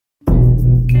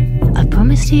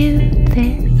promised you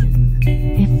this.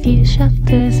 If you shut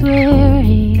those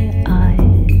weary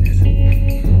eyes,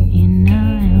 you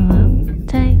know it won't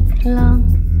take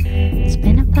long. It's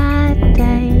been a bad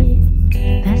day,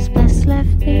 that's best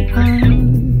left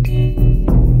behind.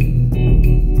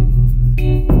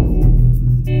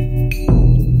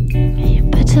 You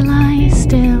better lie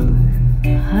still,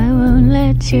 I won't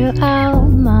let you out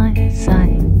my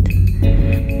sight.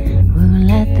 We'll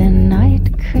let the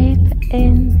night creep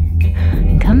in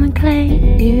and come and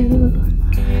claim you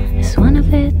as one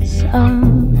of its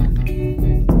own.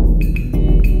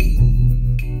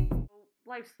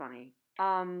 Life's funny.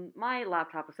 My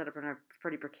laptop was set up in a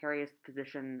pretty precarious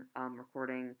position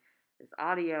recording this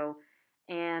audio,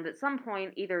 and at some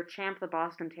point, either Champ the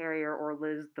Boston Terrier or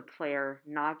Liz the player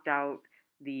knocked out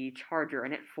the charger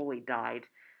and it fully died.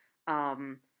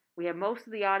 We have most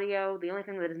of the audio. The only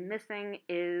thing that is missing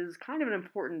is kind of an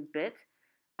important bit.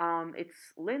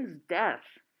 It's Lynn's death.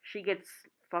 She gets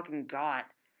fucking got.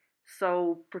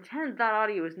 So pretend that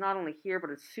audio is not only here,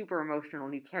 but it's super emotional,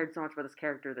 and you cared so much about this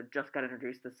character that just got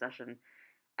introduced this session,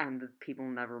 and the people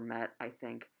never met, I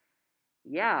think.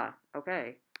 Yeah,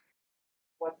 okay.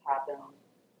 What's happened?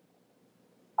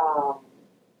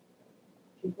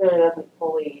 She clearly doesn't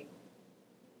fully,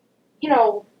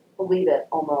 believe it,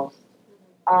 almost.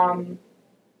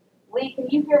 Lee, can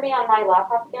you hear me on my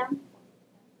laptop again?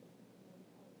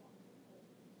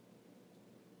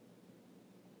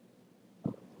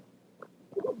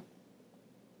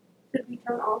 Should we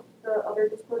turn off the other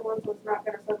Discord ones so it's not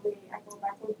going to suddenly echo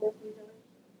back and forth to each other?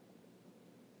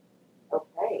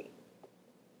 Okay.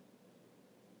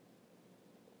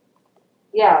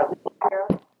 Yeah,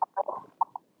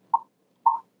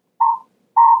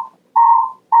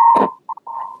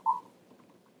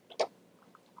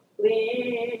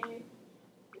 Lee.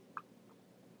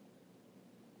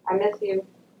 I miss you.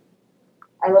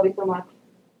 I love you so much.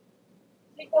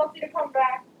 He wants you to come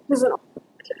back.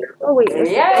 Oh wait.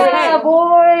 Yeah,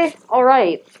 boy. All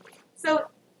right. So,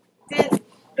 did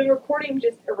the recording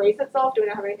just erase itself? Do we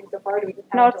not have anything so far? Do we just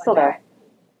have No, it it's till still it there.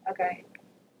 dies? Okay.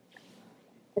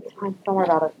 It's fine. Don't worry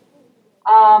about it.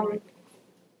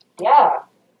 Yeah.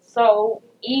 So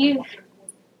Eve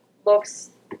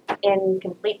looks in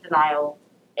complete denial.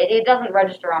 It doesn't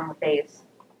register on her face,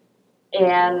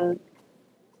 and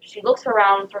she looks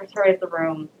around, sort of surveys the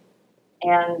room,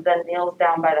 and then kneels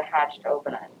down by the hatch to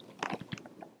open it.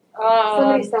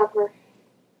 Somebody stop her.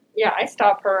 Yeah, I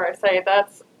stop her. I say,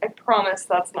 I promise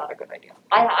that's not a good idea.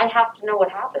 I have to know what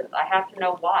happened. I have to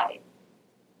know why.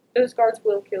 Those guards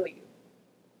will kill you.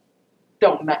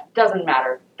 Doesn't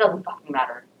matter. Doesn't fucking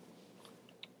matter.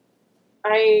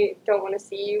 I don't want to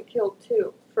see you killed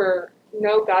too, for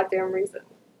no goddamn reason.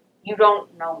 You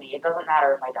don't know me. It doesn't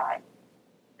matter if I die.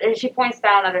 And she points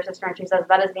down at her sister and she says,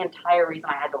 that is the entire reason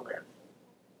I had to live.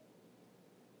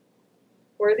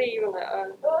 Were they even,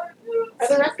 Are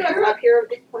the rest of us up here at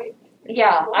this point?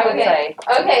 Yeah, I would say.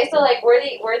 Okay, so like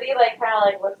Worthy like kind of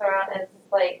like looks around and is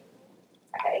just like,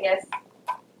 I guess,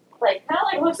 like kind of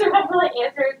like looks around for like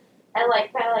answers and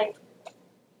like kind of like,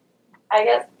 I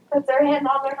guess, puts her hand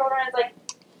on their shoulder and is like,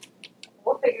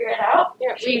 we'll figure it out.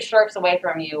 Yeah, She shirks away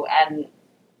from you and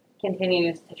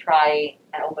continues to try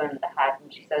and open the hatch,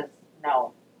 and she says,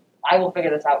 no, I will figure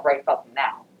this out right fucking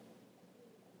now.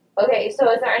 Okay, so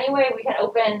is there any way we can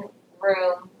open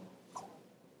room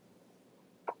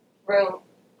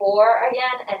 4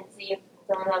 again and see if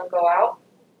some of them go out?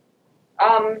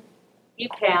 You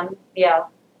can, yeah.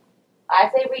 I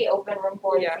say we open room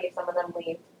 4 Yeah. and see if some of them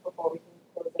leave before we can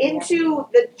close it. Into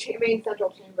the main central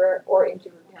chamber or into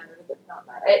room 10, or does it not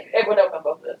matter? It would open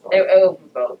both of those doors. It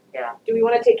opens both, yeah. Do we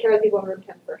want to take care of the people in room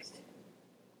 10 first?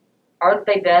 Aren't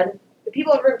they dead? The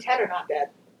people in room 10 are not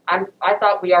dead. I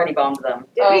thought we already bombed them.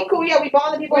 Did we? Cool, yeah, we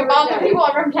bombed the people We in room bombed 10. the people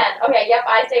in room 10. Okay, yep,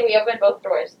 I say we open both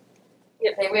doors.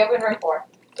 Yep, say we open room 4.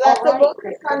 So that's Alright. the both of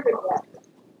his sons are dead.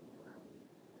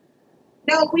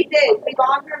 No, we did. We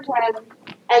bombed room 10,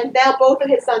 and now both of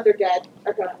his sons are dead,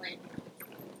 apparently.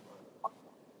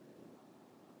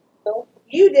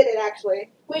 You did it,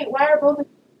 actually. Wait, why are both of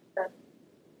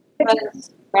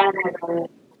Brandon.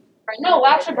 No,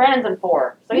 actually Brandon's in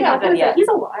 4, so he's not dead yet. He's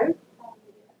alive.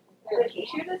 Did he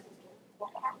shoot us?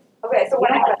 Okay, so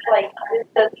what happens? Like,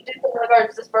 does the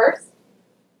guards disperse?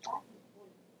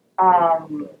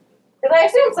 Because I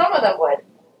assume some of them would.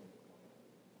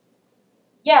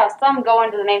 Yeah, some go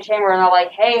into the main chamber and they're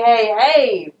like,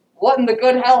 hey, what in the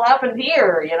good hell happened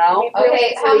here, you know?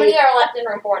 Okay, how many are left in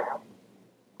room 4 now?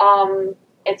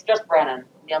 It's just Brandon.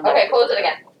 Okay, close it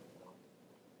again.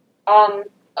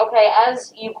 Okay,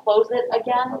 as you close it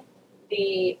again,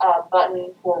 the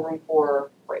button for room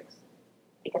 4 breaks.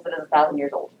 Because it is 1,000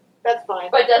 years old. That's fine.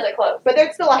 But does it close? But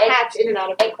there's still a It- hatch in and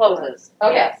out of It closes.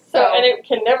 Okay, Yes. So, and it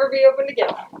can never be opened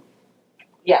again.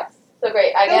 Yes. So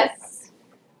great. I guess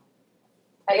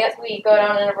we go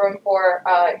down in a room for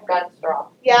guns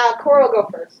drawn. Yeah, Cora will go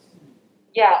first.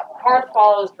 Yeah, Hearth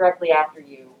follows directly after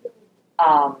you.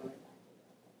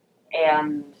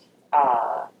 And,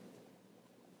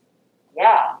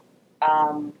 yeah.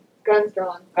 Guns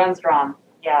drawn. Guns drawn.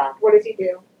 Yeah. What does he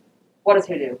do? What does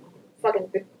who do? Fucking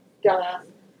big dumbass.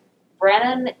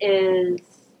 Brannon is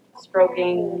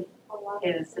stroking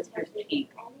his sister's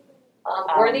cheek.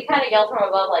 Worthy kind of yells from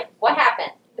above, like, "What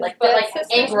happened?" Like, but dead like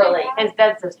sister's angrily. His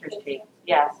dead sister's cheek.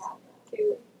 Yes.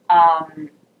 To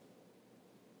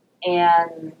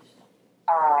And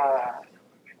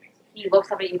he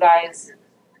looks up at you guys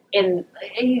in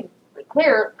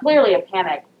clearly a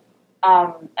panic,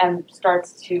 and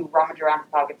starts to rummage around his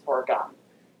pockets for a gun.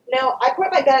 Now, I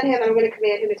point my gun at him and I'm going to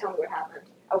command him to tell me what happened.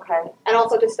 Okay. And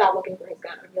also to stop looking for his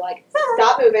gun. And be like,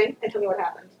 stop moving and tell me what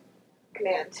happened.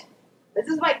 Command. This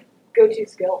is my go-to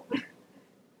skill.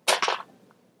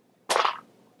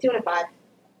 2 and a 5.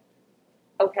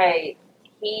 Okay.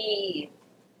 He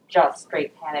just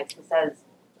straight panics. He says,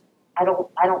 I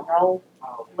don't know.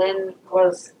 Lynn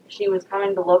was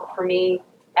coming to look for me,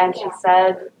 and she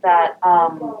said that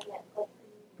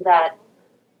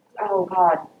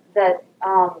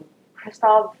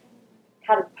Kristoff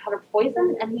had a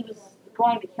poison and he was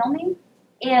going to kill me,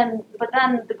 but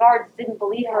then the guards didn't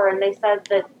believe her and they said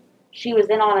that she was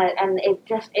in on it, and it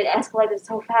escalated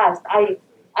so fast. I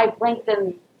blinked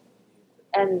and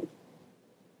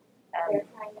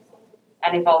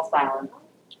he fell silent.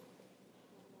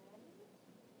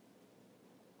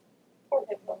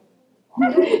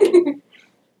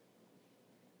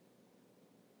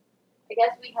 I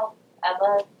guess we help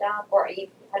Eva down, or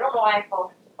Eve. I don't know why I'm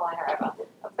calling her Eva.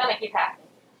 I'm gonna keep hacking.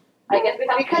 I guess we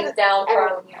help Because Eve it's down from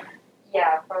everyone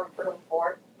here. from room 4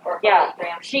 or from Yeah.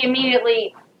 Graham.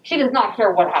 She does not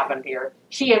care what happened here.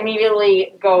 She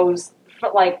immediately goes,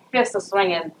 fist a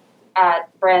swinging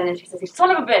at Brandon. She says, "You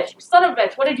son of a bitch! You son of a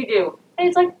bitch! What did you do?" And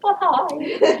he's like, "But hi."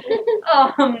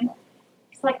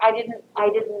 He's like, I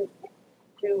didn't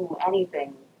do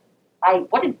anything.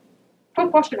 Quick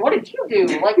question, what did you do?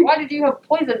 Like, why did you have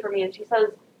poison for me? And she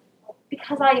says,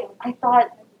 because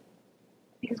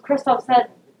because Kristoff said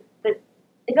that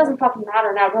it doesn't fucking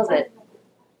matter now, does it?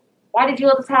 Why did you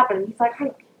let this happen? And he's like,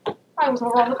 I was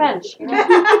over on the bench.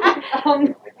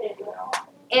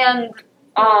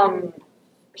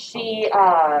 She,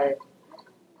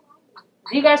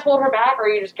 do you guys hold her back, or are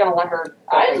you just gonna let her?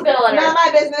 I'm just gonna let her. Not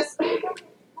my business.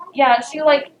 Yeah, she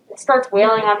starts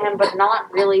wailing on him, but not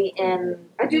really in.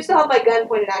 I do still have my gun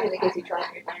pointed at him in case he tries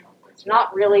anything. It's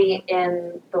not really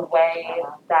in the way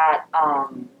that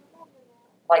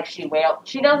she wails.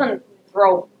 She doesn't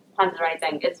throw punches or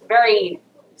anything. It's very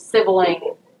sibling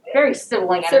energy.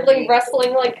 Sibling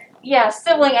wrestling, like. Yeah,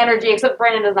 sibling energy. Except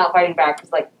Brandon is not fighting back.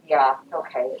 He's like, yeah,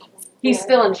 okay. He's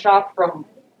still in shock from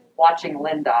watching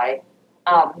Lynn die.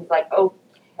 He's like,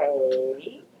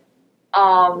 okay.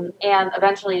 And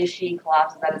eventually she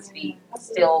collapses at his feet,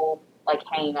 still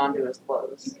hanging onto his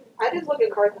clothes. I just look at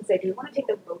cards and say, do you want to take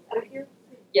them both out of here?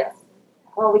 Yes.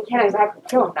 Well, we can't exactly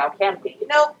kill him now, can we?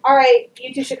 No, alright,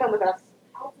 you two should come with us.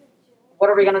 What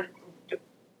are we gonna do?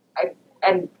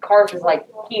 And Carth is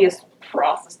he is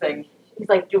processing. He's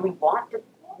like, do we want to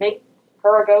make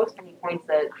her a ghost? And he points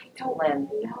at Lynn.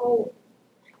 No.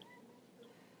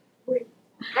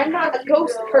 I'm not a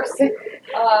ghost person.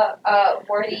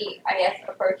 Worthy, I guess,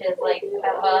 approaches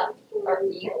Eva or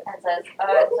Eve and says,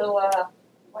 so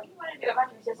what do you want to do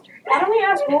about your sister? Why don't we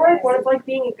ask Rorik what it's like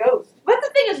being a ghost? But the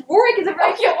thing is, Rorik is a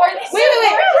very Okay, Worthy's Wait.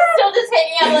 still just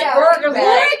hanging out like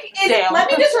Rorik is, Damn.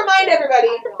 let me just remind everybody,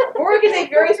 Rorik is a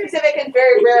very specific and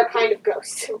very rare kind of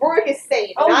ghost. Rorik is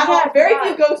sane. Oh, Not yeah, very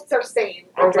right. few ghosts are sane.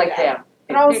 I was after like, that. damn.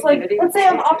 And I was like, let's say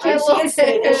I'm I love is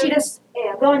sane. it. Is she just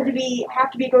going to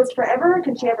have to be a ghost forever?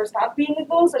 Can she ever stop being a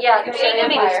ghost? Like, Yeah, can she can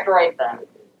be destroyed then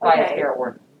by a Okay. spirit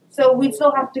warden. So we'd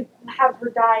still have to have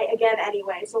her die again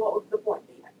anyway. So what would the point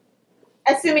be?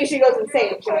 Assuming she goes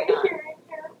insane, she might not.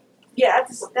 Yeah,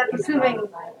 that's assuming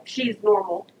she's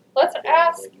normal. Let's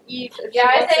ask Eve if Yeah, she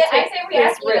I wants say to take we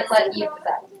ask this Eve and risk. let Eve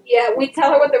decide. Yeah, we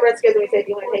tell her what the risk is and we say, do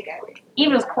you want to take it?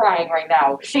 Eva's crying right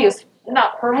now. She is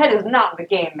not. Her head is not in the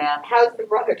game, man. How's the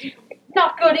brother doing?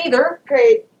 Not good either.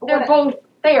 Great. They're both.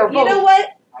 They are both. You know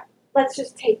what? Let's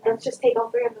just take all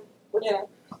 3 of them. Yeah.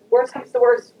 Worst comes to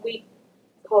worst, we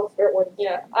call the spirit warden.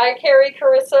 Yeah. I carry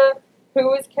Carissa,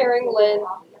 who is carrying Lynn,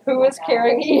 who is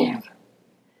carrying Eve.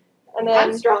 And I'm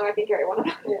then strong, I can carry one of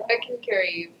them. I can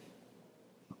carry you.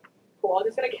 Cool, I'm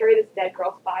just gonna carry this dead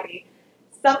girl's body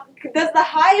Does the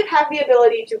Hive have the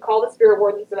ability to call the spirit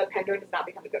warden so that Pendrain does not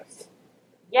become a ghost?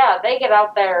 Yeah, they get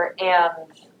out there, and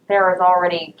there is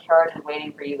already carriages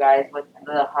waiting for you guys with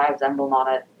the Hive's emblem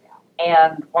on it.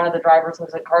 And one of the drivers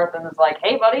looks at Karth and is like,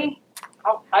 "Hey, buddy,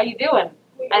 how you doing?"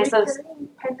 Wait, And are says- we turning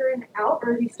Pendrain out,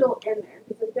 or is he still in there?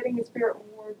 Because they're getting a spirit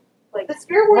ward. Like, The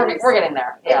spirit wardens, We're getting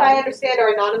there. if I Yeah, understand, are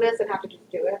anonymous and have to just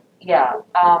do it. yeah.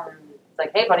 It's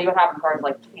like, "Hey, buddy, what happened?" Karth's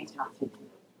like, "Please do not speak to me."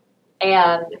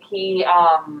 And he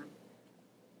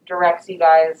directs you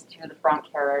guys to the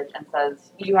front carriage and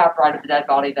says, "You have to ride with the dead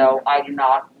body, though. I do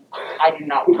not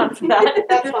want that."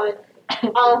 That's fine.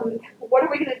 What are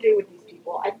we gonna do with these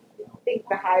people? I think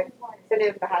the Hive, sending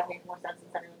them to the Hive makes more sense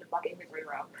than sending them to fucking Misery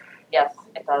Row. Yes,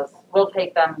 it does. We'll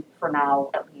take them for now,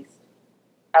 at least.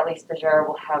 At least Dejera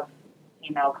will have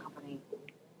female company.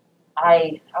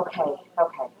 Okay,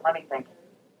 let me think.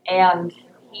 And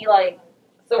he, like,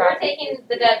 So we're taking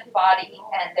the dead body,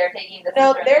 and they're taking the. No,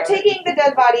 sister and they're brother. taking the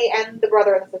dead body and the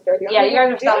brother and the sister. The Yeah, only you guys are the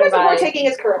only stopping person by. we're taking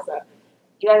is Carissa.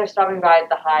 You guys are stopping by at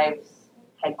the Hive's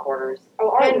headquarters. Oh,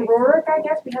 are and we? Rorik, I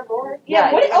guess we have Rorik.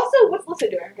 Yeah. Yeah, What's Lissa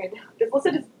doing? Okay, does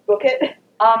Lissa just book it?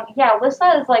 Yeah,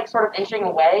 Lissa is, like, sort of inching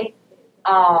away.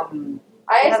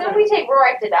 I assume we take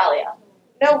Rorik to Dahlia.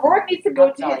 No, Rorik needs to go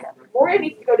Not to his. Dahlia. Rorik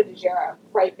needs to go to Dejera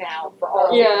right now for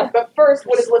all. Yeah. But first,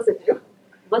 what does Lissa do?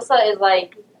 Lissa is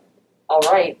like,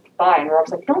 "Alright, fine."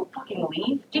 Rourke's like, "Don't fucking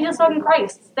leave. Jesus fucking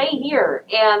Christ, stay here."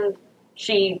 And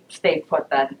she stays put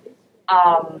then.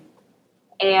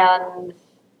 And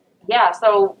yeah,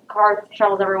 so Karth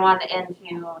shovels everyone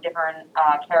into different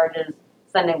carriages,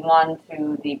 sending one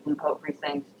to the Blue Coat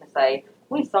precinct to say,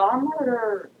 "We saw a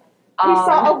murder." We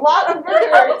saw a lot of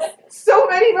murders. So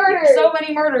many murders. So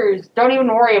many murders. Don't even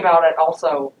worry about it.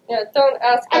 Also, Yeah, don't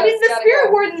ask us. I mean, the gotta spirit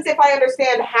go. wardens, if I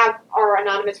understand, are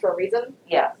anonymous for a reason,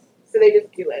 yes, so they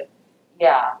just do it.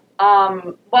 yeah.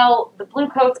 Well, the Blue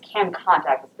Coats can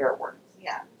contact the spirit wardens.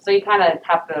 Yeah. So you kind of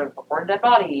have to report a dead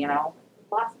body, you know,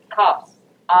 Lots of cops.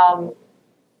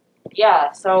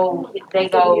 Yeah, so they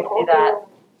go do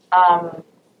that.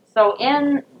 So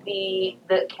in the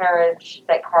carriage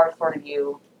that Karth sorted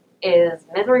you is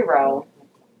Misery Row,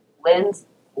 Lynn's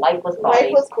lifeless body,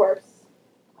 lifeless corpse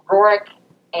Rorik,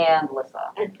 and Lissa.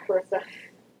 and Carissa.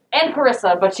 And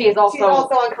Carissa, but she is also, She's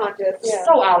also unconscious. Yeah.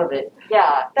 so out of it.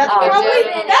 Yeah. That's Um, probably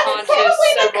Bourbon that's unconscious, probably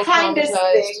the several kindest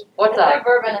traumatized. thing. What's Is there up?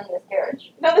 bourbon in this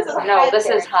carriage? No, this is a No, hive. this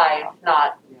is carriage. Hive,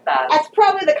 not that. That's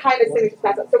probably the kindest thing to just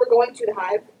pass up. So we're going to the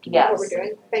hive. Yes. That's what we're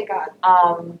doing. Thank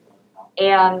God.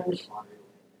 And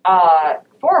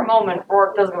for a moment,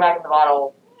 Rourke does go back in the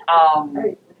bottle.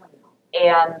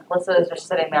 And Lissa is just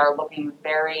sitting there looking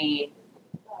very.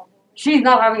 She's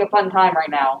not having a fun time right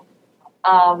now.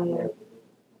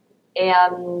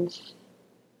 And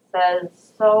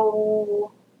says,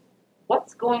 "So,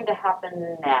 what's going to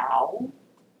happen now?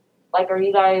 Like, are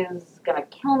you guys gonna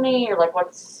kill me, or like,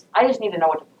 what's? I just need to know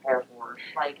what to prepare for.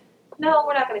 Like, No,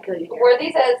 we're not going to kill you. Dear.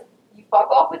 Worthy says, "You fuck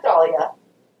off with Dahlia."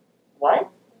 what?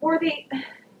 Worthy.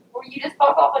 Or you just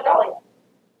fuck off with Dahlia.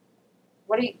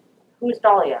 What do you? Who's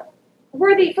Dahlia?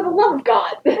 Worthy, for the love of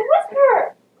God. What's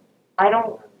her? I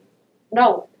don't.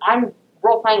 No, I'm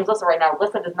role playing Lissa right now.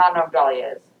 Lissa does not know who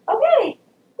Dahlia is. Okay.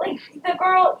 Like, the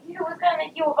girl who was gonna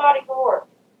make you a body for her.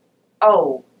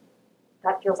 Oh,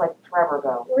 that feels like forever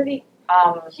ago. Worthy.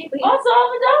 She fucks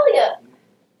off with Dahlia.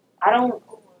 I don't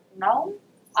know.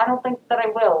 I don't think that I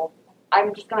will.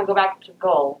 I'm just gonna go back to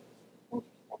Gull.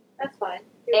 That's fine.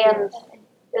 And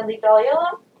And leave Dahlia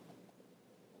alone?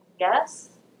 yes,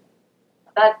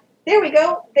 that There we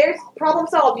go. There's problem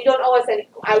solved. You don't owe us any.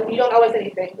 You don't owe us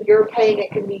anything. You're paying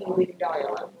it conveniently leaving Dahlia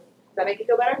alone. Does that make you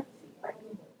feel better?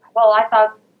 well, I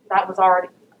thought that was already.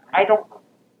 I don't.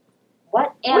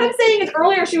 What? What I'm And saying is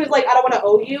earlier she was like, I don't want to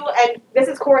owe you, and this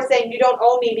is Cora saying you don't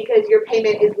owe me because your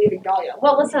payment is leaving Dahlia.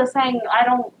 well, Lissa is saying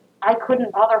I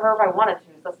couldn't bother her if I wanted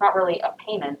to, so it's not really a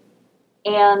payment.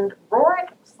 And Rorik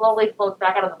slowly floats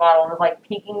back out of the bottle and is like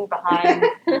peeking behind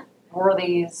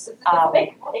Worthy's.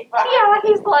 Yeah,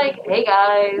 he's like, "Hey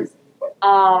guys,"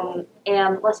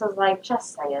 and Lissa's like,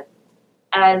 "Just say it,"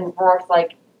 and Rorik's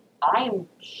like, "I'm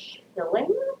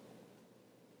chilling,"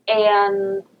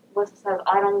 and Lissa says,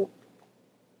 "I don't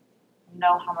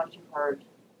know how much you've heard,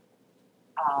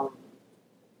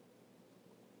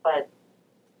 but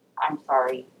I'm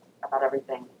sorry about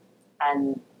everything,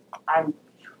 and I'm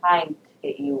trying to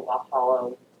get you a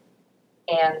hollow."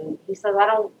 And he says, "I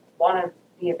don't want to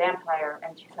be a vampire,"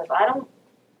 and she says, "I don't,"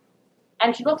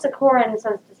 and she looks at Cora and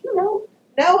says, "Does he know?"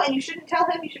 No, and you shouldn't tell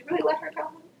him. You should really let her tell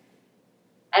him.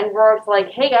 And Rorik's like,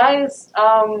 "Hey guys, Hey,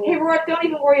 Rorik, don't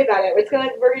even worry about it. It's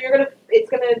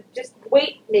gonna just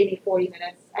wait maybe 40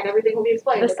 minutes. and everything will be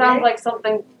explained. This okay? sounds like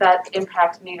something that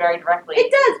impacts me very directly.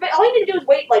 It does, but all you need to do is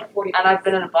wait like 40 minutes. And I've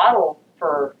been in a bottle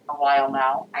for a while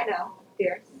now. I know,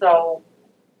 dear. So,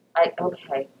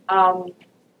 okay.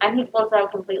 And he floats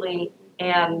out completely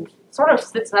and sort of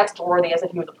sits next to Worthy as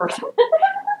if he was a person.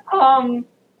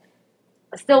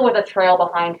 Still with a trail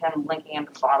behind him, linking him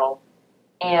to the bottle,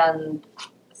 and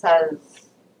says,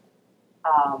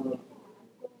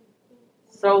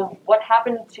 so what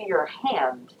happened to your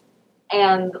hand?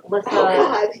 And Lissa... Oh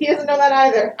God, he doesn't know that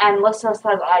either. And Lissa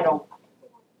says,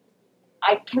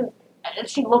 and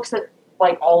she looks at,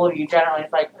 like, all of you generally.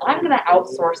 It's like, I'm going to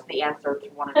outsource the answer to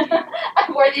one of you.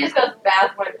 Worthy just goes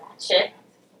fast with that shit.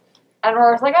 And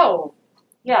Aurora's like, oh,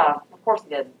 yeah, of course he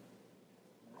did.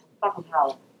 Fucking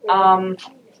hell.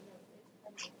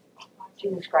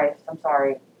 Jesus Christ, I'm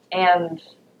sorry. And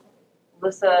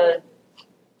Lissa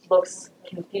looks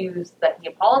confused that he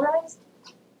apologized.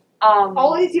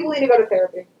 All of these people need to go to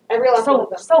therapy. Every last one of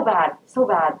them. So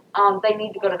bad. They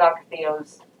need to go to Dr.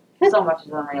 Theo's. So much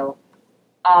is unreal.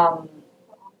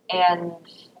 And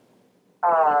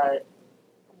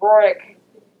Rorik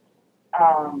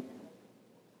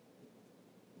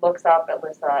looks up at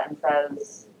Lissa and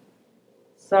says,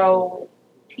 so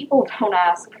people don't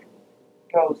ask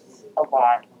ghosts a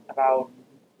lot about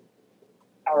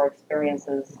our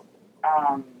experiences.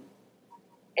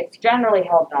 It's generally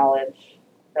held knowledge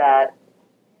that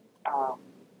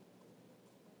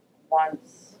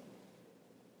once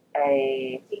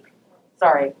a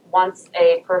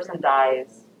person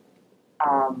dies,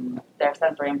 their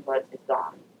sensory input is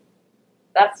gone.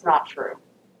 That's not true.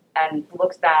 And he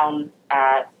looks down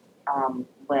at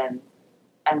Lynn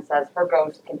and says, her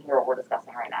ghost can hear what we're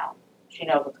discussing right now. She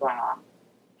knows what's going on.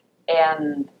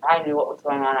 And I knew what was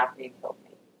going on after you killed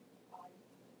me.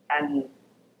 And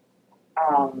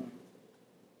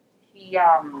he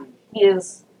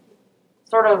is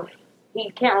sort of, he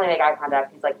can't really make eye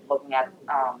contact. He's like looking at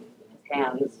his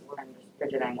hands and just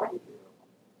fidgeting.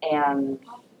 And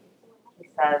he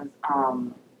says,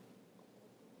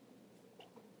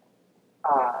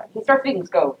 he starts speaking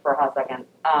scope for a hot second.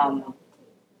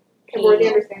 Can Worthy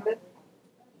understand it?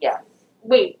 Yes.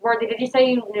 Wait, Worthy, did you say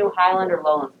you knew Highland or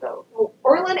Lowland scope? Well,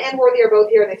 Orlin and Worthy are both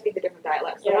here and they speak the different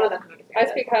dialects, so none of them can understand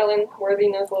I speak Highland, Worthy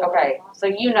knows Lowland. Okay, so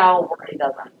you know Worthy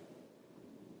doesn't.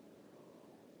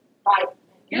 Right.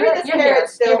 You're in this carriage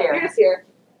still. You're just here.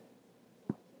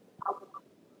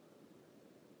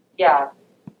 Yeah.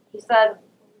 He said,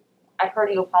 I heard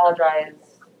you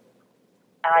apologize.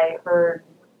 I heard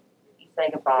you say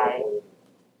goodbye.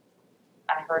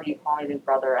 I heard you call me big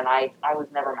brother, and I was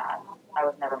never mad. I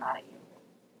was never mad at you.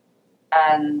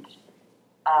 And,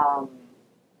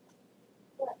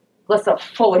 Lissa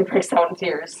fully breaks out in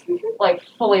tears. Like,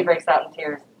 fully breaks out in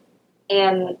tears.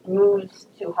 And moves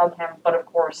to hug him, but of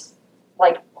course,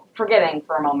 like, forgetting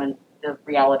for a moment the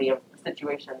reality of the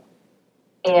situation.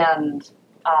 And,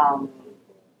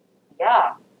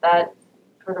 yeah, that,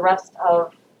 for the rest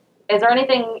of, is there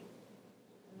anything,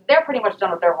 they're pretty much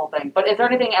done with their whole thing, but is there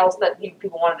anything else that you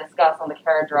people want to discuss on the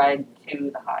carriage ride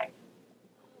to the hive?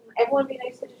 Everyone be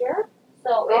nice to Jared?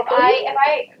 So if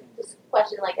I just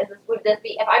question, like, would this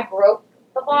be, if I broke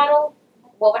the bottle,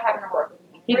 what would happen to Rorik?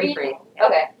 He'd be free.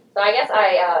 Okay, so I guess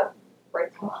I,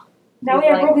 break the bottle. Now we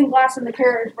have broken glass in the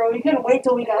carriage, bro. You couldn't wait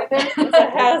till we got there. It's a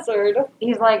hazard.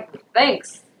 He's like,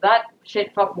 thanks. That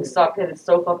shit fucking sucked. It is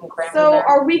so fucking cramped in So there.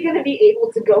 are we going to be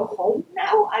able to go home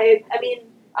now? I mean...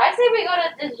 I say we go to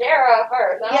Dejera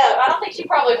first. I don't think she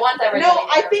probably wants everything. No,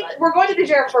 I think we're going to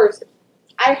Dejera first.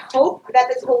 I hope that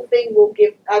this whole thing will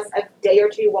give us a day or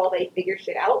two while they figure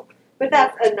shit out. But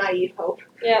that's a naive hope.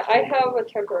 Yeah, I have a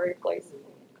temporary place.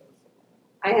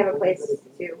 I have a place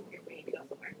too if we need to go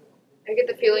somewhere. I get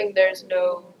the feeling there's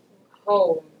no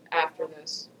home after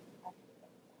this.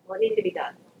 What needs to be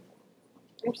done?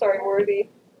 I'm sorry, Worthy.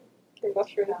 Your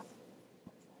mushrooms.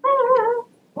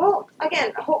 Well,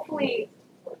 again, hopefully,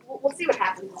 we'll see what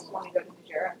happens when we go to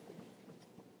Dejera.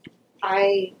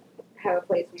 I have a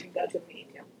place we can go to if we need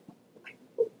to.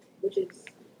 Which is,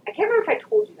 I can't remember if I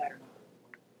told you that or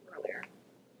not earlier.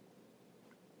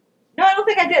 No, I don't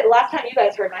think I did. The last time you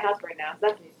guys heard my house burn down, so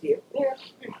that's news to you. Yeah.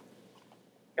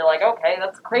 You're like, okay,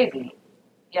 that's crazy.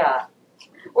 Yeah.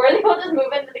 Worthy will just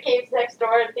move into the caves next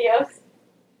door at Theo's.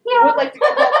 Would like to go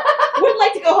home. Would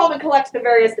like to go home and collect the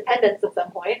various dependents at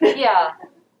some point. Yeah.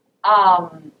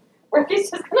 Worthy's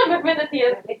just gonna move into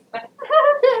Theo's basement.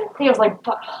 He was like,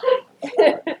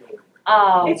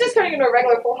 It's just turning into a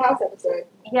regular Full House episode.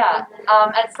 yeah.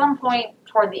 At some point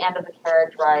toward the end of the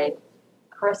carriage ride,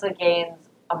 Carissa gains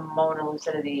a moment of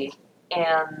lucidity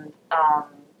and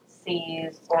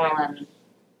sees Orlin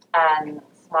and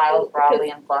smiles broadly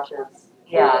and blushes.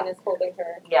 Yeah. Holden is holding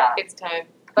her. Yeah. It's time.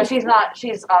 But she's not,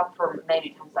 she's up for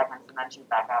maybe 10 seconds and then she's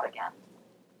back out again.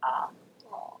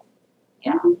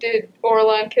 Yeah. Did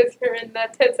Orlan kiss her in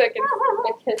that 10 seconds?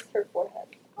 I kissed her forehead.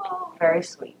 Very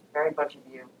sweet. Very butch of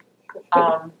you.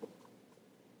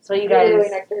 So you You're guys, really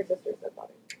next to her sister's dead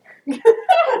body. which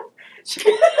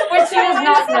she does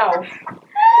not know.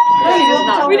 She does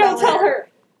not We know. don't tell her.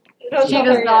 We don't She tell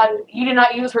does her not, you did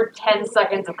not use her 10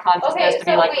 seconds of consciousness Okay, to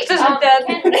be so like, wait, sister's dead.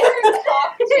 can Orlan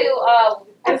talk to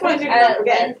I just wanted you to not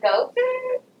forget. Lynn's ghost?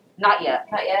 Not yet.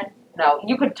 Not yet. No,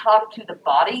 you could talk to the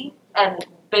body, and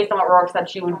based on what Rourke said,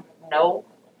 she would know,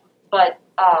 but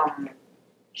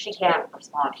she can't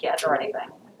respond yet or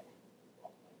anything.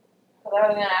 Because I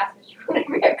was gonna ask if she wanted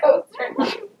to be a ghost or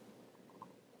not.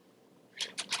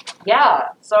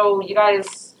 Yeah, so you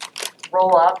guys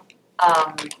roll up.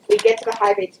 We get to the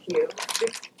Hive HQ.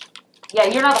 Yeah,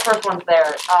 you're not the first ones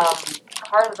there.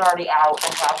 Card is already out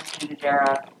and talking to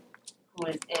Jera, who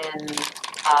is in,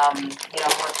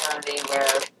 fraternity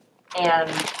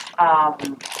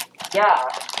yeah.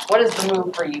 What is the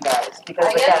move for you guys? Because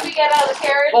I guess we get out of the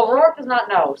carriage. well, Rourke does not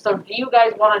know. So do you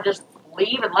guys want to just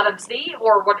leave and let him see,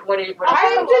 or what? What do you?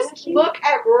 I just look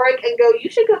at Rorik and go, you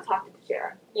should go talk to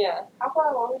Tashara. Yeah. How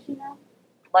far along is she now?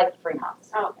 Like 3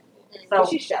 months. Oh, okay. So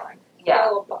She's showing. yeah.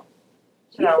 You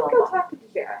should go talk to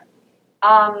Tashara.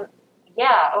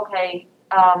 Yeah. Okay.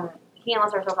 He and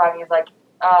Lester are so talking. He's like,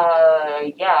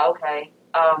 yeah. Okay.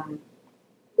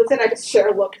 Listen, I just share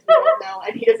a look because we don't know,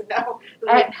 and he doesn't know.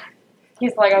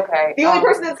 He's like, okay. The only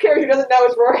person that's scared who doesn't know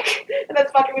is Rorik, and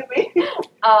that's fucking with me.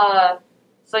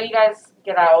 So you guys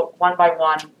get out one by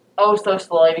one. Oh, so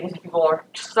slowly because people are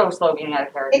so slow getting out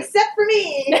of carriages. Except for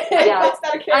me. Yeah. That's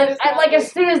not a carriage. And like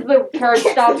as soon as the carriage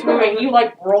stops moving, you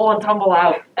like roll and tumble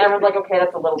out. Everyone's like, okay,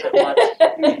 that's a little bit much.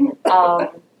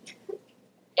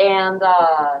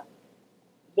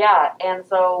 Yeah, and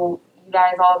so you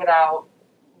guys all get out,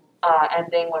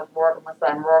 ending with Rourke and Lissa,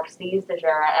 and Rourke sees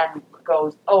Tashara and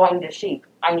goes, oh, I need a sheep.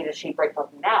 I need a sheep right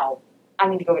fucking now. I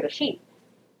need to go get a sheep.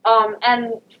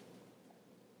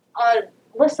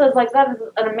 Lissa's like, that is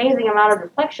an amazing amount of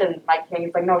reflection, my king.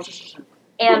 He's like, no, shh.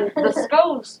 And the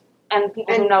Skovs and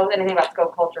people who know anything about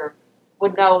Skov culture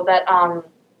would know that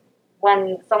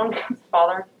when someone becomes a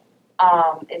father,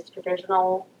 it's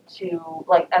traditional to,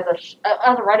 like, as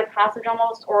a rite of passage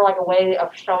almost, or like a way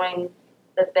of showing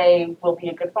that they will be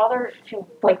a good father, to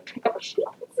like pick up a sheep.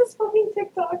 It's this fucking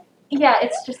TikTok. Yeah,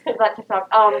 it's just that TikTok.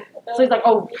 So he's like,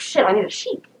 oh shit, I need a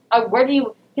sheep.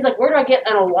 He's like, where do I get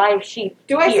an alive sheep?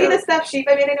 Do I here? see the stuffed sheep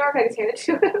I made in New York? I just hand it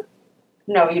to him.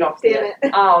 No, you don't see Damn it.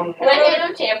 it. Can I hand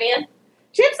him Champion?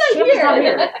 Champ's not Champ's here. not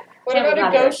here. What Champ's about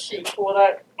not a here. ghost sheep? Will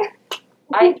that...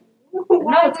 No,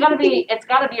 it's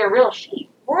gotta be a real sheep.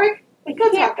 Rorik, He go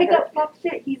can't talk to pick her. up fuck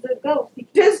shit. He's a ghost.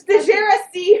 Does Tashara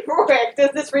see Rorik?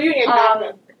 Does this reunion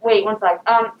happen? Wait, one sec.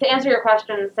 To answer your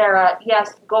question, Sarah,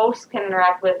 yes, ghosts can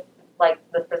interact with like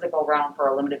the physical realm for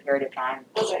a limited period of time.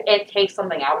 Okay. It takes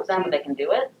something out of them, but they can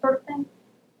do it, sort of thing.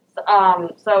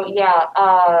 So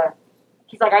yeah,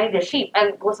 he's like, I need a sheep,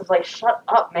 and Lissa's like, shut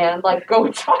up, man, like go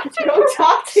talk to Go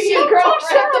talk to your girlfriend.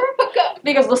 Shut the fuck up!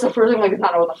 because Lissa presumably does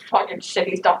not know what the fucking shit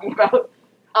he's talking about.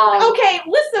 Okay,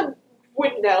 Lissa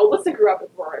would know. Lissa grew up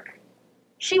with Rorik.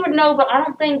 She would know, but I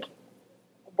don't think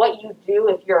what you do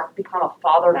if you become a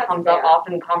father That's comes up fair.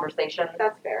 often in conversation.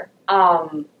 That's fair.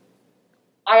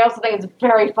 I also think it's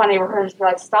very funny for her to just be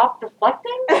like, stop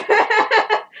deflecting?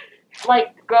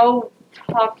 Like, go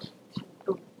talk to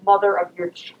the mother of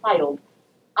your child.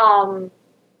 But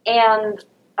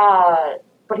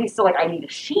he's still like, I need a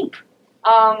sheep.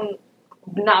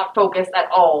 Not focused at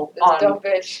all This on... dumb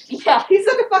bitch. Yeah, He's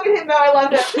such a fucking himbo. I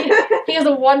love him. he has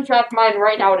a one-track mind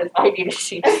right now and his I need a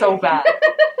sheep so bad.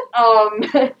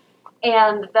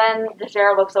 And then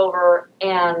Tashara looks over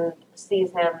and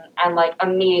sees him and, like,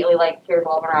 immediately, like, tears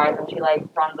all up in her eyes and she, like,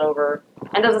 runs over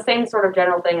and does the same sort of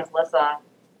general thing as Lissa,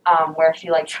 where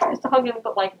she, like, tries to hug him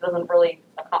but, like, doesn't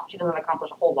accomplish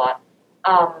a whole lot.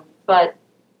 But,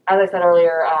 as I said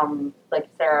earlier, like,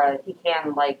 Sarah, he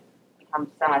can, like, become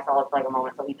semi-solid for, like, a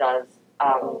moment, so he does,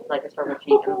 like, a sort of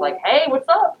cheek and is like, hey, what's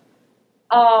up?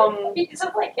 He's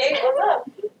just like, hey, what's up?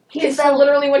 Is that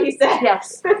literally what he said?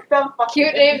 Yes. That's dumb fucking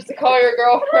Cute names to call your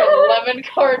girlfriend. Lemon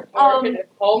cardboard.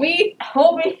 Homie?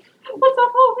 Homie, what's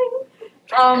up,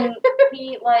 homie?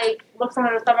 He, like, looks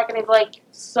under his stomach and he's like,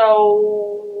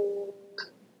 so...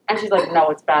 And she's like, no,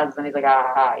 it's bad. And he's like,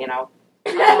 you know.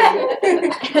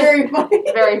 Very funny.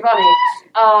 Very funny.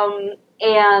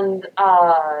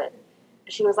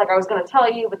 She was like, I was going to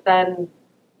tell you, but then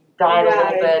died a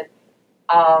little bit.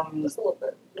 Just a little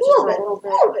bit. Just A little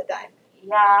bit died.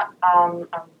 Yeah,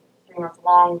 3 months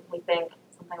long, we think,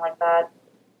 something like that.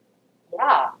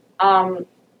 Yeah.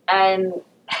 And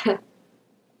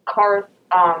Karth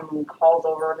calls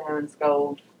over to him and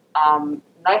goes,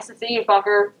 nice to see you,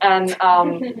 fucker. And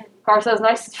Karth says,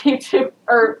 nice to see you too.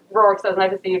 Or Rourke says,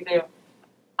 nice to see you too.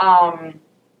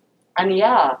 And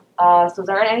yeah. So is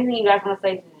there anything you guys want to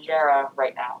say to Jera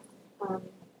right now?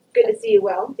 Good to see you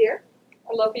well, dear.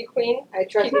 I love you, Queen. I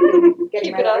trust you getting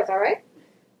keep my it up. letters all right.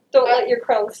 Don't let your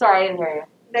crown. Sorry, I didn't hear you.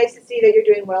 Nice to see that you're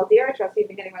doing well, dear. I trust you've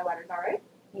been getting my letters all right.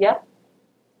 Yep.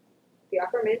 The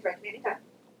offer remains right to me anytime.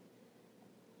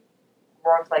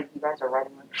 Rourke's like, you guys are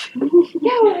writing letters.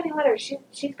 Yeah, we're writing letters.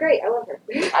 She's great. I love her.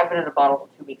 I've been in a bottle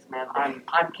for 2 weeks, man.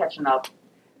 I'm catching up.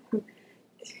 I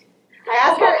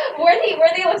asked her.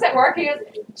 Worthy looks at Mark and goes,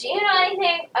 do you know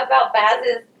anything about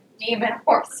Baz's demon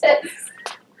horses?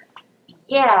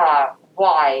 Yeah,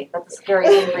 why? That's a scary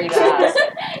thing for you to ask.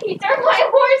 He turned my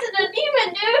horse into a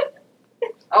demon,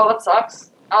 dude! Oh, that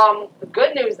sucks. The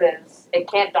good news is, it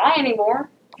can't die anymore.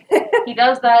 He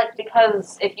does that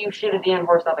because if you shoot a demon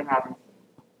horse, nothing happens.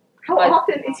 How But-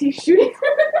 often is he shooting?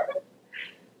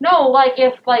 No, like,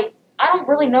 I don't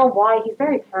really know why. He's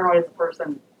very paranoid as a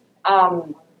person.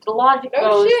 The logic No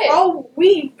goes... shit. Oh,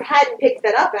 we hadn't picked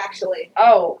that up, actually.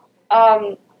 Oh,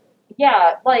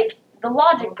 yeah, like, the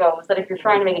logic goes that if you're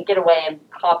trying to make a getaway and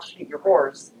cops shoot your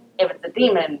horse, if it's a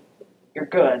demon, you're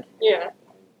good. Yeah.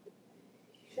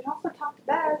 You should also talk to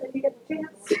Baz if you get the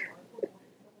chance.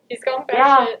 He's gone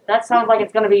Yeah, batshit. that sounds like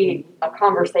it's gonna be a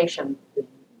conversation.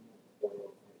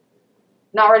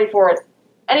 Not ready for it.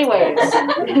 Anyways.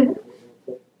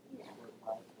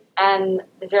 And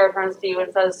Jared turns to you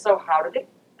and says, so how did it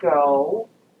go?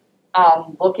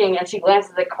 Looking, and she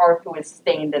glances at Karth, who is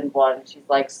stained in blood, and she's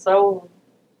like, so,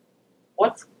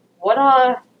 what,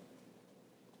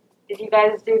 did you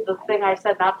guys do the thing I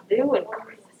said not to do? And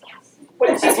Karth says, yes. What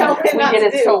did she tell him we not did to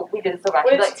it do? so We did it so bad.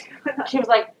 What She's did like, she do? she was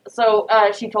like, so,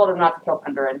 she told him not to kill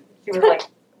Penderin. She was like,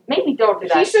 maybe don't do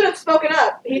that. He should have spoken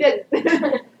up. He didn't.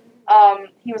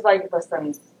 He was like,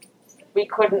 listen, we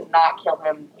couldn't not kill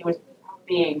him. He was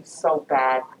being so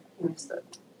bad. He was,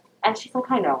 and she's like,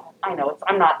 I know. I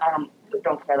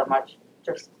don't care that much.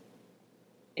 Just,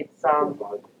 it's,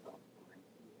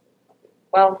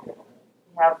 well, we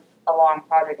have a long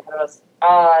project ahead of us.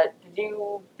 Did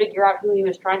you figure out who he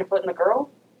was trying to put in the girl?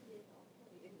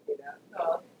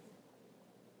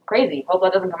 Crazy. Hope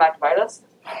that doesn't come back to bite us.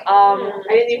 I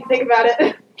didn't even think about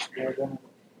it.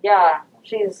 Yeah,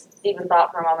 she's even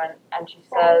thought for a moment, and she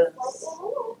says,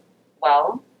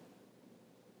 well,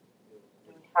 do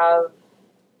we have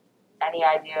any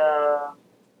idea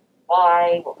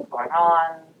why, what was going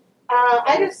on?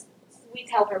 We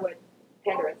tell her what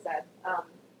Pandora said.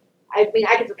 I mean,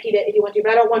 I can repeat it if you want to,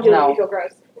 but I don't want you to make me feel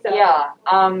gross. So.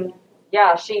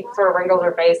 Yeah, she sort of wrinkles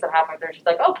her face and halfway through she's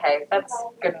like, okay, that's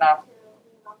good enough.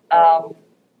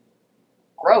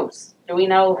 Gross. Do we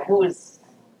know who is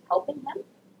helping him?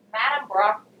 Madam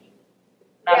Broccoli.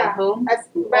 Madam Yeah. whom? That's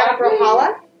Madame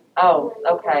Brohala. Oh,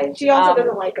 okay. She also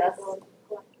doesn't like us,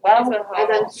 Well, as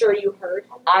I'm sure you heard.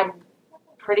 I'm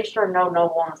pretty sure no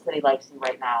noble in the city likes you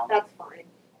right now. That's fine.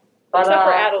 But, Except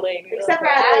for Adelaide. Except for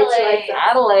Adelaide, she likes us.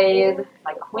 Adelaide,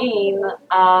 my queen.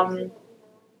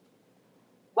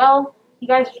 Well, you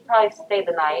guys should probably stay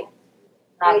the night.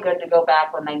 Not good to go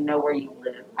back when they know where you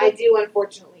live. I do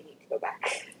unfortunately need to go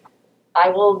back. I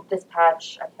will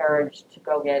dispatch a carriage to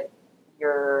go get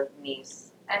your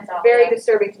niece. And Dahlia. Very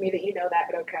disturbing to me that you know that,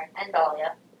 but okay. And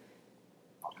Dahlia.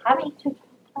 Having to.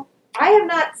 I have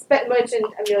not mentioned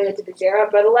Amelia to Dejera,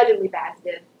 but allegedly Baz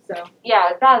did. So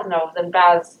Yeah, Baz knows, and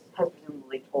Baz has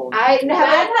presumably told. I Baz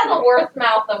haven't. has a worse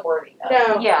mouth than Worthy does.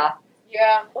 No. Yeah.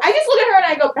 Yeah. I just look at her and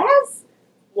I go, Baz,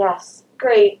 Yes.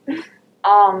 great.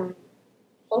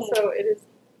 Also, it is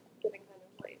getting kind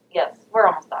of late. Yes, we're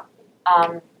almost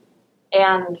done.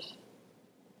 And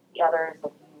the others, if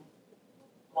you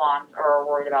want or are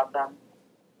worried about them.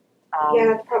 Yeah,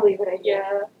 that's probably a good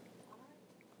idea.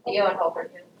 Yeah. You and Hoper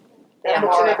too. That's Yeah,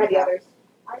 what should alright. have the others.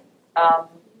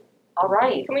 All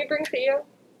right. Can we bring Theo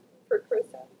for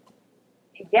Carissa?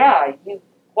 Yeah,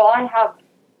 I have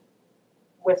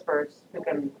Whispers who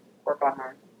can work on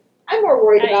her. I'm more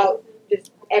worried Right. about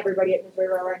just everybody at Missouri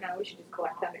Row right now. We should just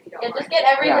collect them if you don't Yeah,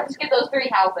 mind. just get those 3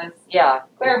 houses. Yeah.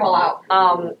 Clear them all out.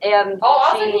 And Oh,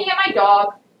 also she, can you get my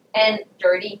dog and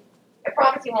Dirty? I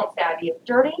promise he won't stab you.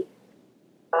 Dirty?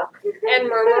 And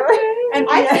Murmur. And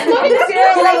I just look at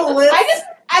Dejera like, I just,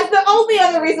 as the only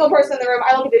other reasonable person in the room,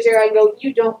 I look at Dejera and go,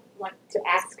 you don't want to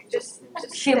ask. Just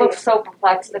She say looks it. so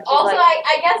perplexed and she's Also, like,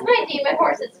 I guess my demon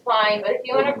horse is fine, but if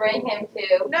you want to bring him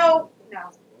too. No.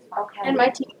 okay. And my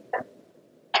team.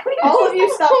 All of you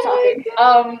stop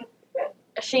talking.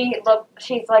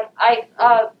 She's like,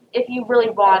 if you really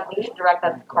want, you should direct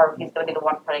that to Carp. He's going to be the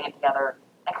one putting it together.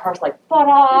 And Carp's like,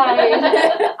 but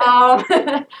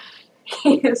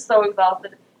he is so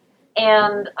exhausted.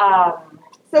 And,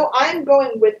 So I'm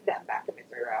going with them back to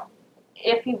Misery Row.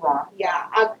 if you want. Yeah.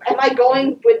 Am I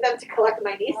going with them to collect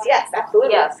my niece? Yes,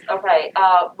 absolutely. Yes, okay.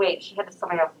 Wait, she had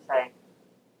something else to say.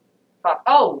 Fuck.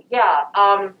 Oh,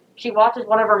 yeah. She watches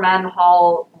one of her men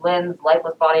haul Lynn's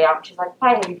lifeless body out, and she's like,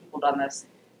 why have you people done this?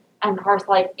 And Car's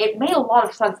like, it made a lot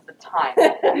of sense at the time.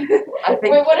 I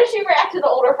think. Wait, what does she react to the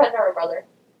older friend or her brother?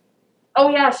 Oh,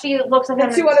 yeah, she looks at him.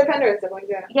 And two other Penderin siblings,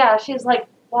 yeah. Yeah, she's like,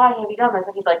 why have you done this?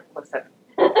 And he's like, listen.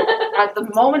 At the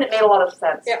moment, it made a lot of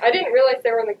sense. Yeah, I didn't realize they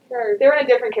were in the carriage. They were in a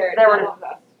different carriage. They were in- not one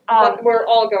of us. But we're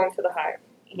all going to the hive.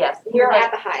 Yes. We're He's like-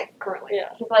 at the hive currently. Yeah.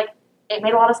 He's like, it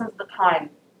made a lot of sense at the time.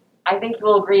 I think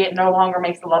you'll agree it no longer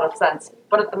makes a lot of sense.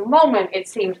 But at the moment, it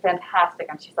seemed fantastic.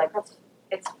 And she's like,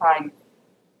 it's fine.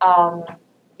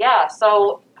 Yeah,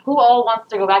 so who all wants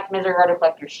to go back to Misery Row to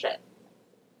collect your shit?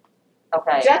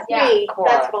 Okay. Just Yeah, me. Cora.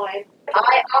 That's fine.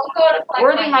 I'll go to collect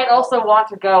Worthy my might also want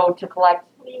to go to collect.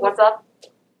 What's up?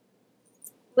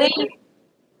 Lee?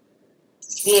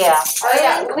 Yeah. Oh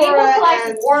yeah, we will Cora collect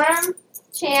and- Worm,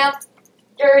 Champ,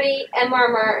 Dirty, and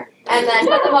Murmur, and then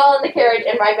put them all in the carriage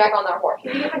and ride back on their horse.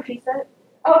 Can you get my tea set?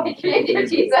 Oh, I changed your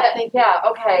cheese set. Yeah,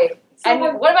 okay. And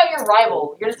what about your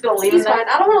rival? You're just going to leave him He's there? fine.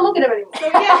 I don't want to look at him anymore. So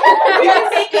yeah, we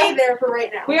are Stay taking. there for right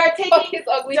now. We are taking. Fuck his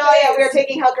ugly No, yeah, we are face.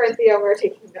 taking Helker and Theo. We're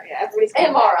taking. Yeah, everybody's.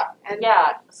 And Mara. And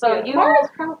Yeah, so yeah. you... Mara's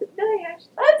probably. No, yeah.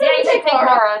 Yeah, you should take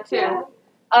Mara, too.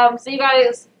 Yeah. So you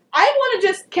guys... I want to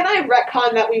just. Can I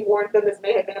retcon that we warned them this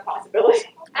may have been a possibility?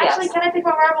 Actually, Yes. can I take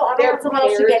my rival? I don't They're want someone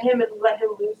else to prepared. get him and let him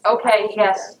loose. Okay,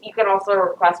 yes. You can also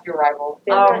request your rival.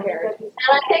 They're prepared. And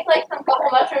I take like some couple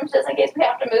mushrooms just in case we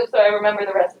have to move so I remember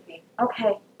the recipe.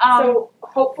 Okay. So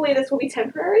hopefully this will be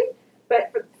temporary,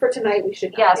 but for tonight we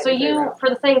should. Not Yeah, get so into you, it. for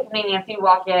the sake of convenience, you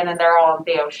walk in and they're all in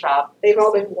Theo's shop. They've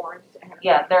all been warned.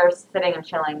 Yeah, they're sitting and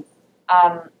chilling.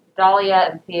 Dahlia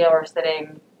and Theo are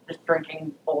sitting, just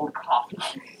drinking old coffee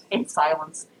in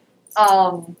silence.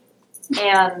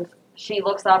 And she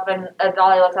looks up and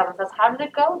Dahlia looks up and says, "How did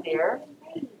it go, dear?"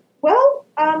 Well,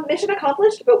 mission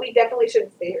accomplished, but we definitely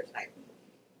shouldn't stay here tonight.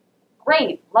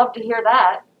 Great, love to hear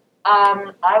that.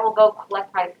 I will go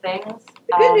collect my things.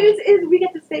 The good news is we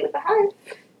get to stay with the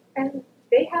hive, and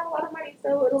they have a lot of money,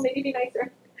 so it'll maybe be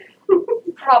nicer.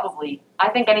 Probably. I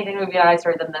think anything would be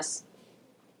nicer than this.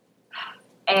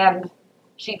 And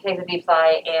she takes a deep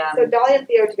sigh So and Dahlia and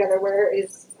Theo together. Where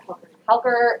is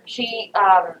Helker?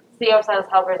 Helker, Theo says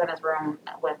Helker's in his room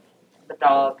with the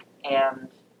dog and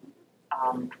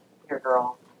your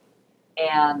girl.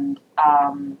 And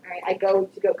All right, I go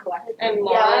to collect it. And Yeah,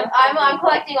 Mara. I'm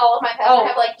collecting all of my pets. Oh. I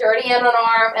have like Dirty and an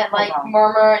arm and like Okay.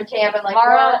 Murmur and Champ and like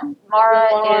Mara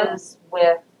Mara. is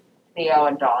with Theo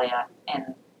and Dahlia,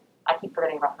 and I keep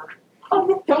forgetting about her.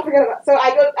 Oh, don't forget about. So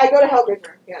I go to Helker's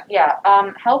room. Yeah.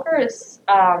 Yeah, Helker is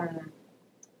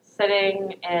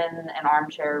sitting in an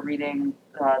armchair reading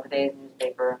the day's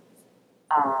newspaper.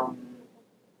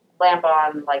 Lamp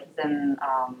on, like he's in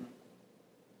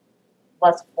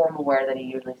less formal wear than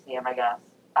you usually see him, I guess.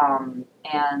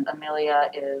 And Amelia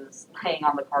is laying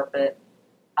on the carpet,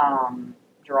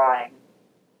 drawing,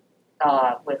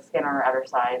 with Skinner at her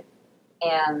side.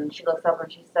 And she looks up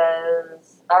and she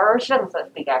says, or she doesn't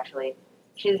speak actually.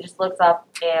 She just looks up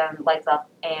and lights up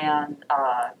and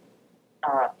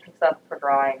picks up her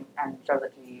drawing and shows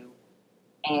it to you.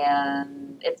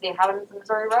 And it's the inhabitants of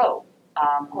Missouri Row.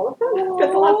 All of them.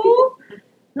 That's a lot of people.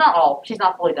 Not all. She's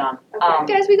not fully done.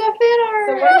 Okay. Guys, we got fan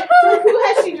So, art. so who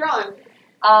has she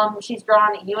drawn? She's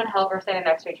drawn you and Helger standing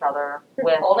next to each other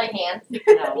with, Holding hands. you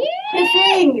know,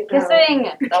 Kissing.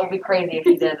 kissing. That would be crazy if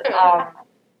you did.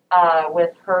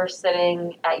 With her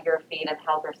sitting at your feet and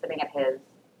Helger sitting at his.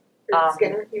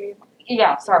 Skinner. You mean?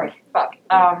 Yeah, sorry. Fuck.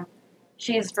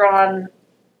 She's drawn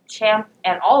Champ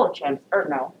and all of Champ's, or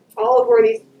no, All of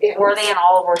Worthy's. Worthy and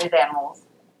all of Worthy's animals.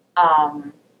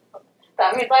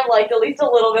 That means I'm liked at least a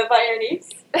little bit by your niece.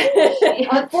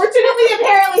 Unfortunately,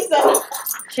 apparently so.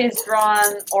 She's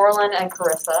drawn Orlin and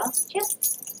Carissa.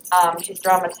 She's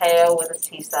drawn Mateo with his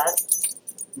tea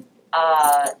set.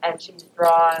 And she's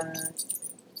drawn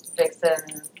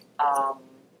Vixen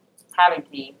having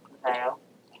tea, Mateo.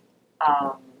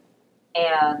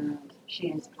 And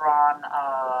she's drawn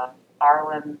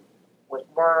Arlen with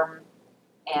Worm.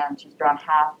 And she's drawn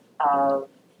half of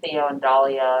Theo and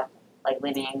Dahlia, like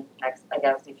leaning next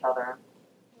against each other.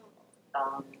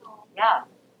 Yeah.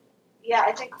 Yeah,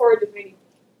 I think Cora just maybe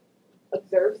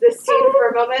observes this scene for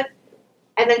a moment,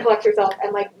 and then collects herself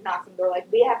and like knocks on the door, like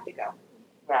we have to go.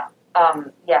 Yeah,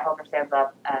 Helger stands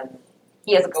up and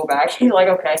he has to go back. He's like,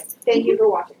 okay. Thank you for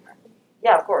watching her.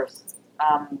 Yeah, of course.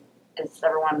 Is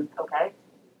everyone okay?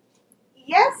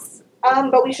 Yes,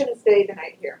 but we shouldn't stay the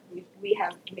night here. We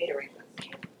have made arrangements.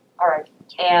 All right.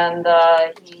 And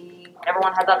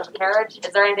everyone heads out to the carriage.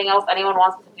 Is there anything else anyone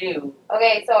wants to do?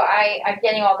 Okay, so I'm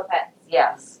getting all the pets,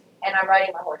 Yes. and I'm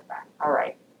riding my horse back. All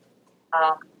right.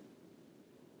 Oh,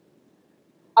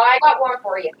 I got one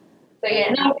for you. So you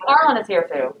didn't No, have to. Arlen is here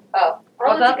too. Oh. I'll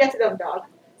What's let up? you get to them, dog.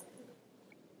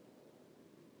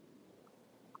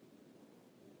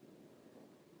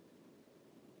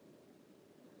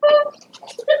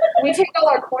 We take all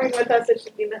our coin with us, it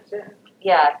should be mentioned.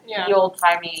 Yeah, Yeah. the old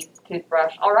timey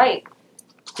toothbrush. All right.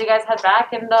 So you guys head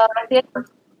back and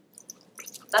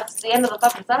that's the end of the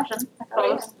fucking session, I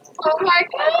suppose. Oh my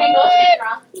Can ghosts get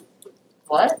drunk?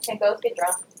 What? Can ghosts get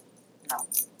drunk?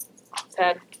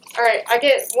 Sad. Alright, I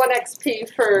get 1 XP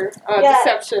for Yeah.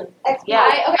 deception. Yeah.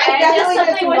 I I did definitely did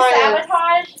something some with violence.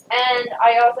 sabotage, and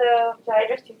I also did I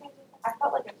just 2 things? I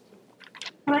felt like it was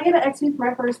 2. Can I get an XP for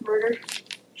my first murder?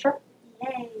 Sure.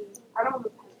 Yay. I don't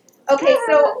know. Okay,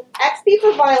 so XP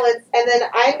for violence, and then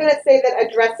I'm gonna say that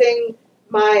addressing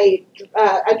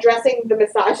the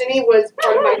misogyny was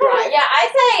part of my drive. Yeah,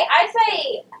 I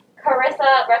say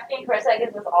Carissa, rescuing Carissa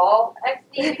gives us all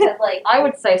XP because like I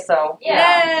would say so.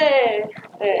 yeah. Yay!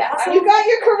 Yeah. You got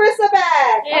your Carissa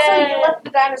back! Also, you left the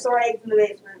dinosaur eggs in the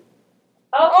basement.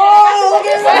 Oh, look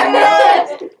at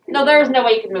that! No, there is no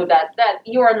way you can move that. That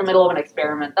you are in the middle of an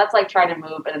experiment. That's like trying to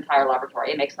move an entire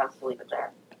laboratory. It makes sense to leave it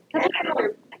there.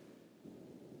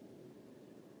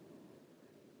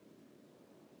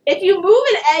 If you move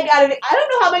an egg out of I don't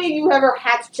know how many of you ever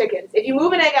hatch chickens. If you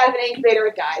move an egg out of an incubator,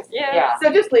 it dies. Yeah.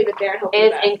 So just leave it there and hope for It the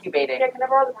is best. incubating. Yeah, can I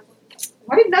borrow the pencil?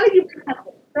 Why did none of you bring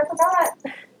pencils? I forgot.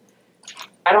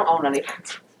 I don't own any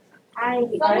pencils. I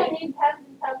Someone needs pens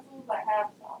and pencils. I have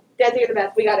some. Desi, you're the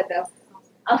best. We got it though.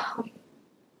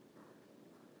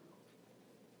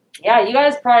 Yeah, you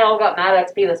guys probably all got mad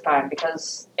XP this time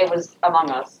because it was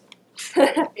Among Us.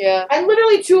 Yeah. I'm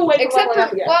literally 2 away from Except leveling up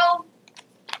for, again. well,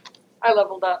 I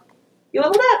leveled up. You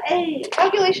leveled up. Hey.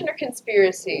 Calculation or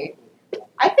conspiracy?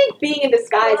 I think being in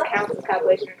disguise counts as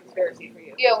calculation or conspiracy for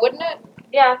you. Yeah, wouldn't it?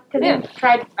 Yeah, because you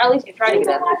tried. At least you tried to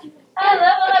get it. I leveled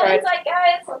up That's right. inside,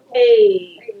 guys.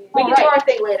 Hey. We can do Alright. our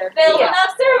thing later. Failed Yeah.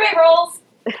 enough survey rolls.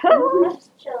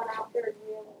 just chilling out there.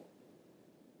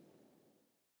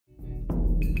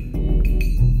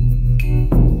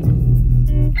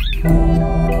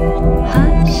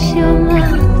 Hush your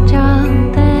mouth,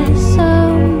 child. There's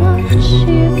so much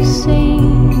you've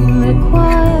seen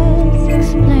requires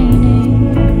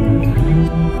explaining.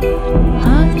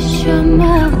 Hush your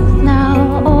mouth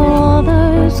now. All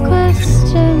those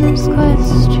questions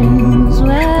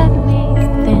wear me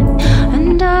thin,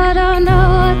 and I don't know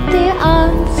what the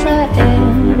answer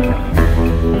is.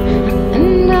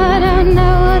 And I don't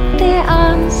know what the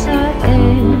answer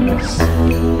is.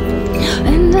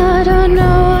 And I don't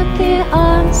know what the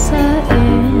answer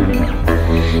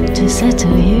is to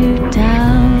settle you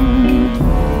down.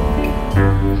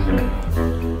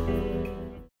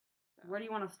 Where do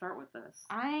you want to start with this?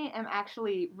 I am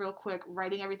actually, real quick,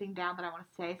 writing everything down that I want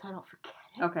to say so I don't forget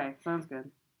it. Okay, sounds good.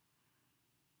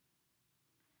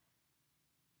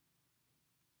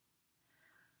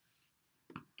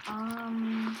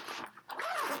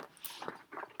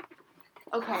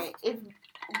 Okay, if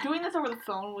doing this over the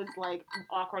phone was like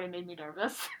awkward and made me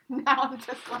nervous, now I'm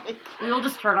just like, We'll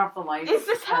just turn off the lights. is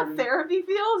this how and- therapy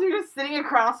feels? You're just sitting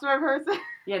across from a person?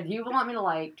 Yeah, do you want me to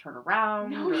like turn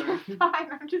around? No, or... you're fine.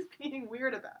 I'm just being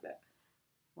weird about it.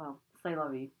 Well, say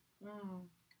lovey.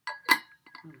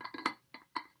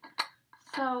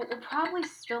 So we're probably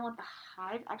still at the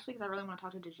Hive, actually, because I really want to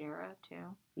talk to Dejera too.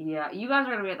 Yeah, you guys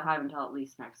are gonna be at the Hive until at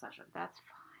least next session. That's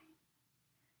fine.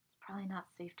 It's probably not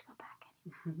safe to go back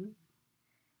anymore.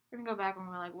 We're gonna go back and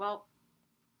we're like, well,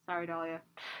 sorry, Dahlia.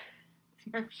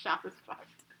 Your shop is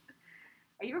fucked.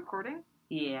 Are you recording?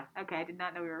 Yeah. Okay, I did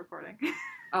not know we were recording.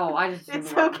 Oh, I just It's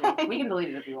didn't want to. okay. We can delete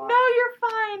it if you want. No, you're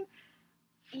fine.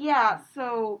 Yeah,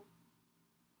 so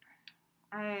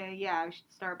I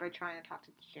should start by trying to talk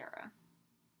to Dejera.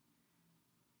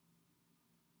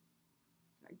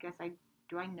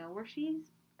 Do I know where she's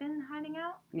been hiding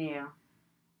out? Yeah.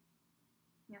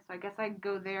 Yeah, so I guess I'd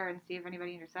go there and see if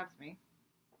anybody intercepts me.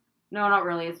 No, not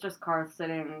really. It's just Karth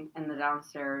sitting in the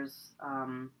downstairs,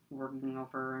 working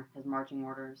over his marching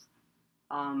orders.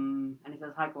 And he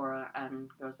says, "Hi, Cora," and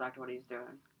goes back to what he's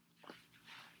doing.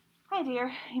 Hi,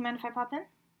 dear. You mind if I pop in?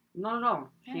 No.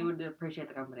 She Yeah. would appreciate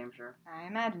the company, I'm sure. I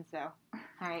imagine so.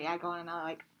 Alright, I go in and I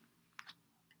like,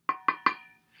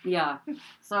 Yeah.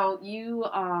 So you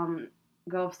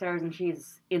go upstairs and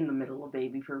she's in the middle of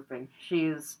baby proofing.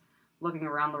 She's looking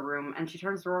around the room, and she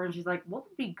turns to Rourke and she's like, what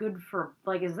would be good for,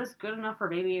 like, is this good enough for a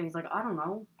baby? And he's like, I don't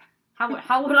know.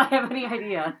 How would I have any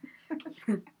idea?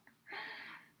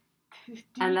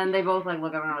 And then they both, like,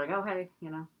 look up and are like, oh, hey,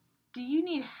 you know. Do you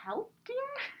need help, dear?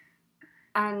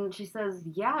 And she says,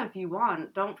 yeah, if you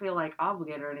want. Don't feel, like,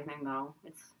 obligated or anything, though.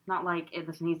 It's not like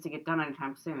this needs to get done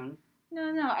anytime soon.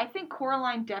 No. I think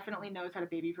Coraline definitely knows how to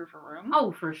baby-proof a room.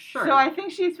 Oh, for sure. So I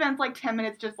think she spends, like, 10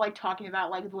 minutes just, like, talking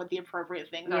about, like, what the appropriate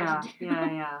things are to do.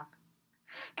 Yeah.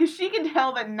 Because she can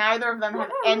tell that neither of them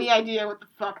have any idea what the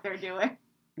fuck they're doing.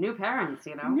 New parents,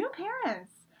 you know? New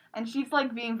parents. And she's,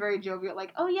 like, being very jovial,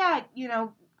 like, oh, yeah, you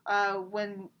know,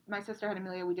 when my sister had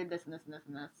Amelia, we did this and this and this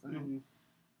and this. And,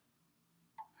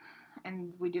 Mm-hmm.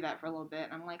 and we do that for a little bit.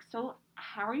 And I'm like, so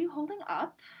how are you holding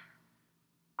up?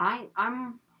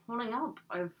 I'm holding up.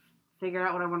 I've figured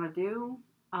out what I want to do.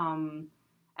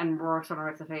 And Rourke sort of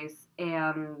makes a face,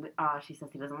 and she says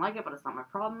he doesn't like it, but it's not my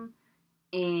problem.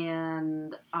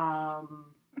 And yeah,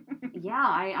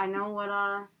 I know what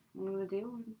I'm gonna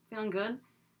do. I'm feeling good.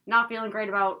 Not feeling great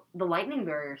about the lightning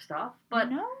barrier stuff, but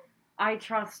no? I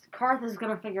trust Karth is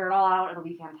gonna figure it all out. It'll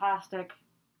be fantastic.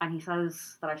 And he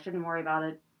says that I shouldn't worry about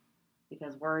it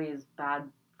because worry is bad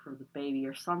for the baby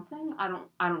or something. I don't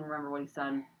remember what he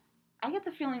said. I get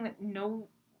the feeling that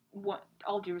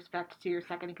all due respect to your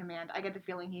second in command, I get the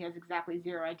feeling he has exactly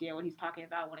zero idea what he's talking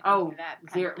about when it comes to that.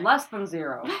 Zero, less than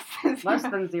zero. Less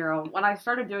than zero. When I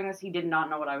started doing this, he did not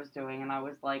know what I was doing, and I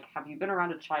was like, have you been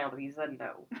around a child? And he said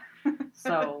no.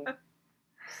 So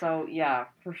yeah,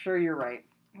 for sure you're right.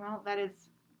 Well, that is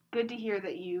good to hear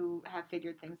that you have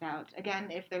figured things out.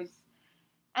 Again, if there's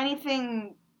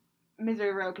anything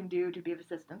Misery Row can do to be of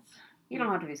assistance. You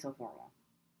don't have to be so formal.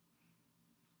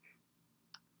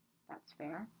 That's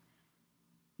fair.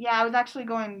 Yeah, I was actually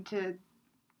going to...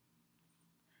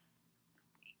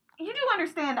 You do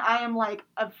understand I am like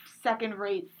a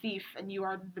second-rate thief and you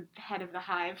are the head of the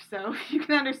hive, so you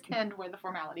can understand where the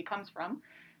formality comes from.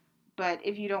 But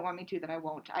if you don't want me to, then I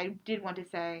won't. I did want to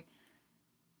say,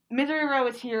 Misery Row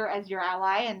is here as your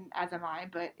ally, and as am I,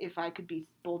 but if I could be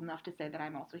bold enough to say that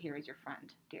I'm also here as your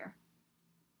friend, dear.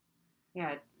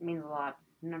 Yeah, it means a lot.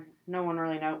 No one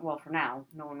really knows. Well, for now,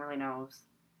 no one really knows.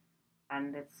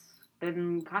 And it's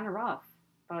been kind of rough,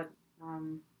 but,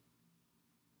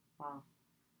 well,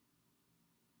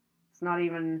 it's not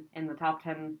even in the top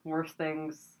 10 worst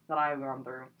things that I've gone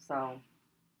through, so.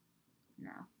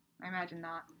 No, I imagine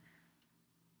not.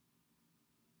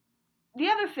 The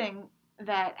other thing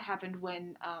that happened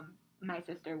when my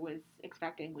sister was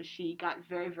expecting was she got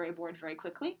very, very bored very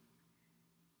quickly.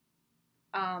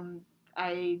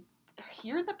 I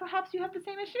hear that perhaps you have the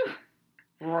same issue.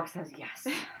 Rourke says yes.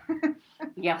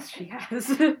 Yes, she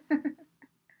has.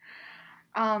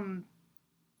 I've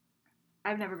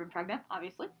never been pregnant,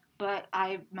 obviously, but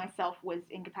I myself was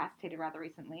incapacitated rather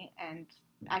recently, and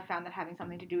I found that having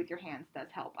something to do with your hands does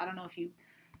help. I don't know if you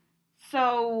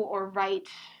sew or write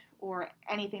or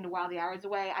anything to while the hours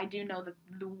away. I do know that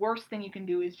the worst thing you can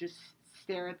do is just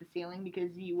stare at the ceiling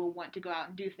because you will want to go out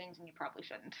and do things and you probably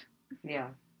shouldn't. Yeah.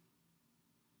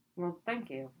 Well, thank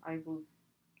you. I will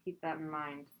keep that in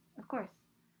mind. Of course.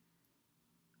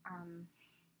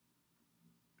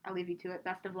 I'll leave you to it.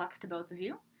 Best of luck to both of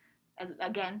you.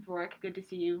 Again, Rourke, good to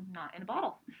see you not in a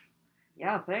bottle.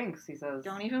 Yeah, thanks, he says.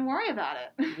 Don't even worry about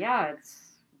it. Yeah,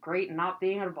 it's great not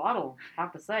being in a bottle,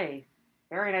 have to say.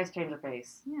 Very nice change of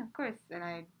pace. Yeah, of course. And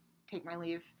I take my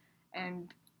leave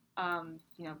and,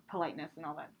 politeness and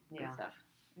all that good stuff.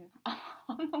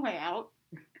 On the way out,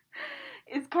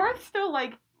 is Karth still,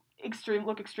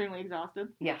 extremely exhausted?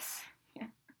 Yes.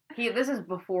 Yeah. This is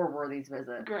before Worthy's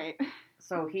visit. Great.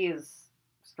 So he is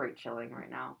straight chilling right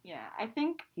now. Yeah, I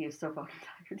think he is so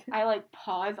fucking tired. I,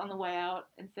 pause on the way out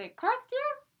and say, Karth,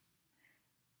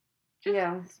 dear?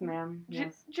 Yes, ma'am.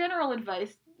 Yes. General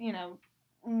advice,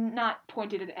 not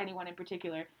pointed at anyone in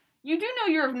particular. You do know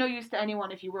you're of no use to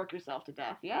anyone if you work yourself to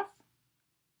death, yes?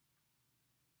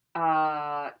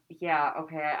 Yeah,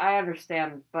 okay, I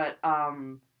understand, but,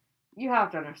 you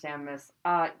have to understand, miss.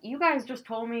 You guys just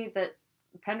told me that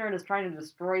Penryn is trying to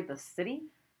destroy the city?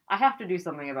 I have to do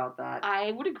something about that.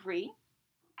 I would agree.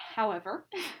 However,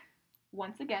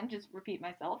 once again, just repeat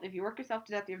myself, if you work yourself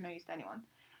to death, you're of no use to anyone.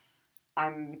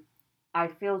 I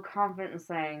feel confident in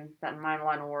saying that in my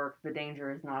line of work, the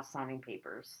danger is not signing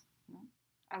papers.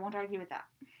 I won't argue with that.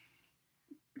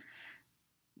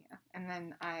 Yeah, and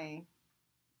then I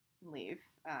leave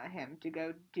him to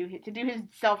go do his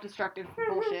self-destructive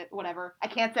bullshit, whatever. I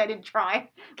can't say I didn't try.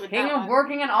 King of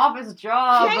working an office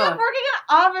job. King of working an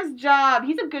office job.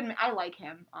 He's a good man. I like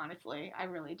him, honestly. I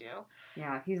really do.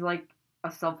 Yeah, he's like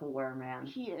a self-aware man.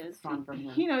 He is. It's fun for him.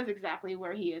 He knows exactly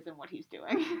where he is and what he's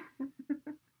doing.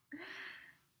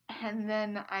 And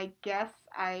then I guess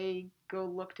I go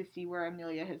look to see where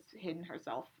Amelia has hidden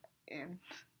herself in.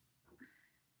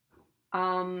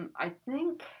 I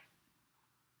think.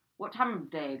 What time of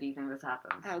day do you think this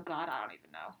happens? Oh God, I don't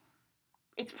even know.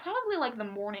 It's probably like the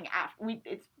morning after.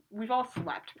 We've all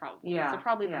slept probably. Yeah, So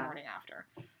probably the yeah. morning after.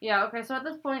 Yeah. Okay. So at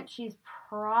this point, she's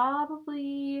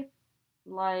probably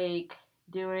like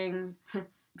doing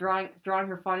drawing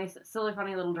her silly,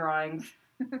 funny little drawings,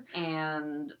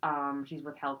 and she's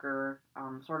with Helker,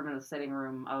 sort of in the sitting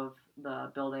room of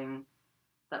the building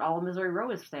that all of Misery Row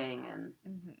is staying in.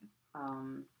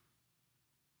 Mm-hmm.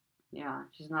 Yeah,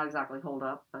 she's not exactly holed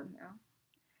up, but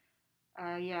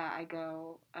Yeah, I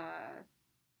go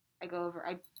over,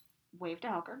 I wave to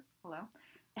Helker, hello,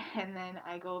 and then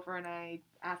I go over and I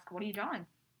ask, what are you drawing?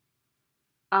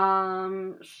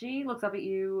 she looks up at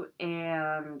you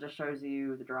and just shows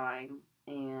you the drawing,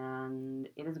 and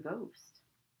it is a ghost.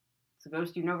 It's a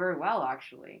ghost you know very well,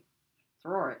 actually. It's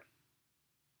Rorik.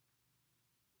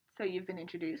 So you've been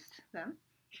introduced, then?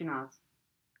 She nods.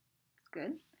 It's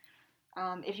good.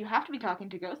 If you have to be talking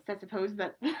to ghosts, I suppose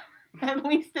that at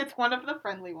least it's one of the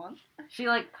friendly ones. She,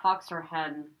 like, cocks her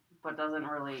head, but doesn't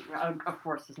really, of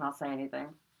course, does not say anything.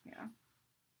 Yeah.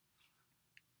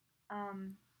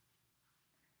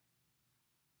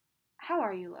 How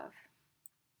are you, love?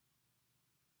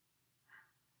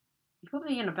 You put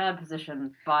me in a bad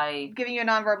position by Giving you a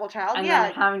nonverbal child? and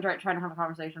Yeah. then trying to have a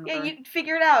conversation with Yeah, her. you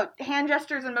figure it out. Hand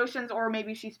gestures and motions, or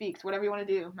maybe she speaks. Whatever you want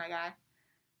to do, my guy.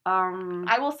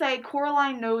 I will say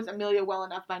Coraline knows Amelia well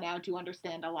enough by now to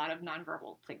understand a lot of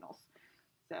nonverbal signals.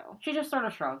 So she just sort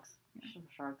of shrugs. She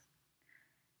shrugs.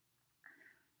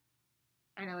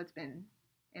 I know it's been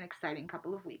an exciting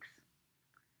couple of weeks.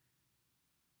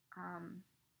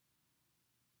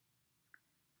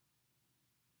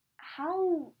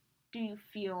 How do you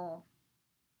feel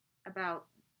about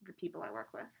the people I work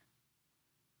with?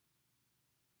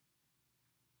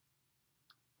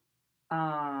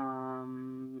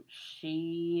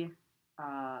 She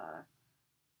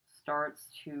starts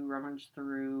to rummage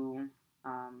through.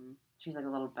 She's like a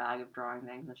little bag of drawing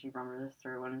things that she rummages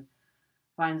through and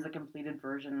finds the completed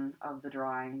version of the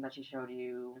drawing that she showed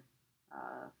you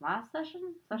last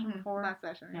session before. Last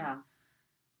session. Yeah.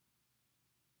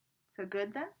 So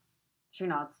good then? She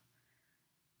nods.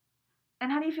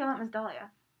 And how do you feel about Miss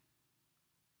Dahlia?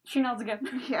 She nods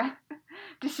again. Yeah.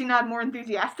 Does she nod more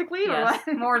enthusiastically? Yes,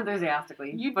 or what? more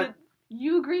enthusiastically.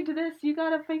 You agreed to this. You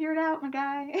gotta figure it out, my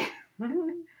guy.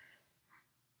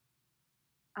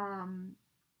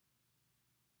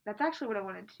 That's actually what I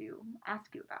wanted to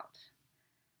ask you about.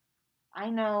 I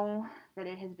know that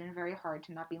it has been very hard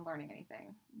to not be learning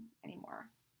anything anymore.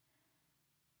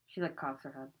 She like cocks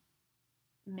her head.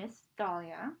 Miss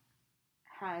Dahlia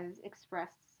has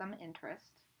expressed some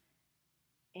interest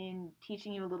in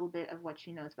teaching you a little bit of what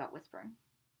she knows about whispering.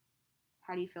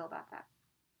 How do you feel about that?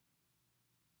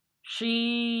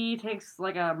 She takes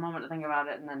like a moment to think about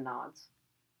it and then nods.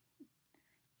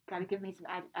 Gotta give me some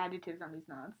adjectives on these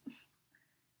nods.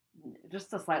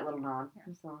 Just a slight little nod.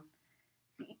 Yeah.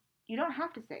 You don't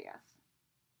have to say yes,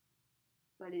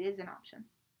 but it is an option.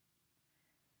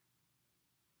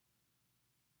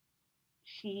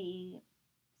 She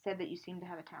said that you seem to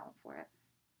have a talent for it.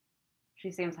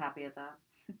 She seems happy at that.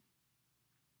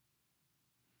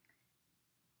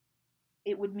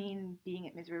 It would mean being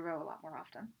at Misery Row a lot more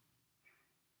often.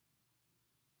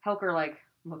 Helker, like,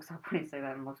 looks up when you say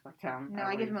that and looks back down. No,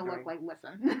 I give him a look like,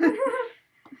 listen.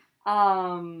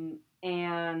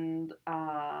 And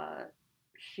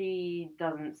she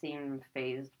doesn't seem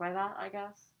fazed by that, I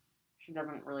guess. She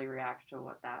doesn't really react to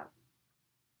what that...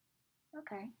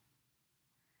 Okay.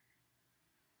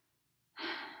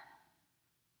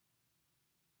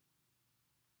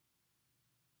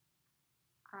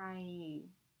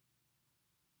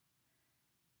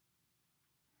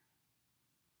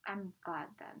 I'm glad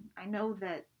then. I know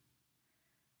that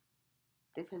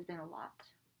this has been a lot.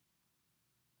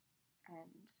 And,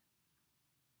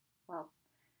 well,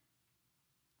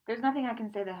 there's nothing I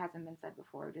can say that hasn't been said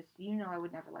before. Just, you know I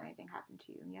would never let anything happen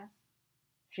to you, yes?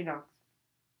 She nods.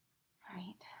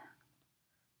 Right.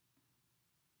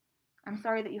 I'm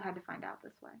sorry that you had to find out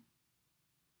this way.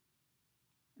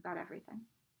 About everything.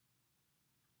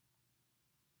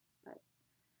 But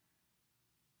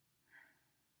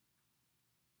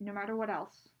no matter what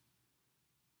else,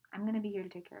 I'm going to be here to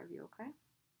take care of you, okay?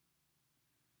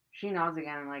 She nods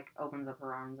again and, like, opens up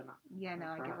her arms. And yeah, no,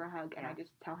 I give her a hug, and I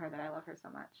just tell her that I love her so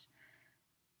much.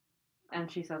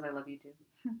 And she says, I love you too.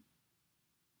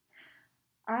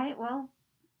 All right, well,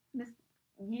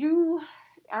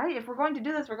 Alright, if we're going to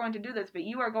do this, we're going to do this, but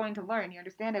you are going to learn. You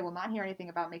understand? I will not hear anything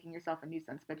about making yourself a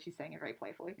nuisance, but she's saying it very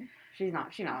playfully. She's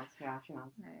not. She nods. Yeah, she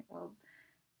nods. Alright, well,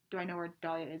 do I know where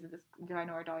Dahlia is? Do I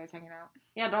know where Dahlia's hanging out?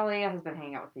 Yeah, Dahlia has been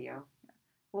hanging out with Theo.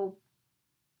 Well,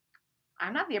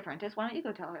 I'm not the apprentice. Why don't you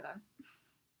go tell her then?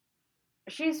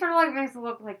 She sort of like makes it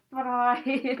look like, but I.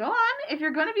 Go on. If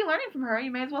you're going to be learning from her,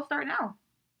 you may as well start now.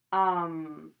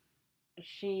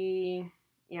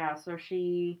 So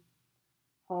she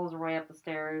pulls her way up the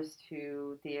stairs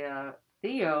to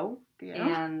Theo,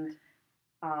 and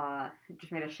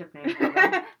just made a ship name for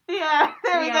them. Yeah,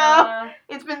 there we go.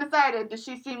 It's been decided. Does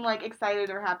she seem like excited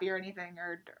or happy or anything,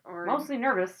 or mostly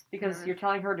nervous because you're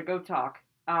telling her to go talk.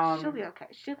 She'll be okay.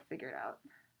 She'll figure it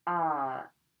out.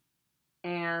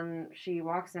 And she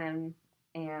walks in,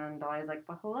 and Dahlia's like,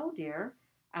 "Well, hello, dear,"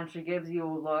 and she gives you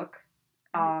a look.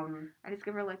 I just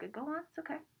give her like a go on. It's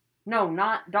okay. No,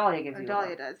 not Dahlia gives you.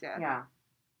 Dahlia does, yeah. Yeah.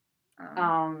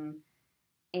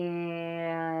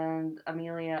 And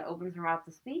Amelia opens her mouth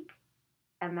to speak,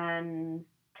 and then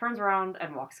turns around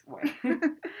and walks away.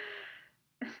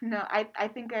 No, I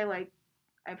think I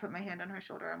put my hand on her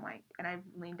shoulder. I'm like, and I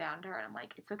lean down to her, and I'm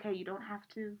like, it's okay. You don't have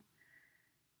to.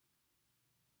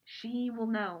 She will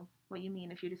know what you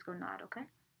mean if you just go nod, okay?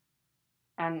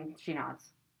 And she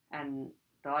nods, and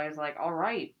Dahlia's like, all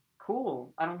right,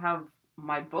 cool. I don't have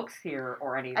my books here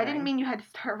or anything. I didn't mean you had to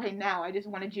start right now. I just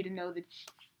wanted you to know that.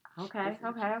 Okay.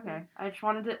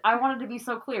 I wanted to be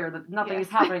so clear that nothing is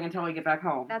happening until we get back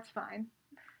home. That's fine.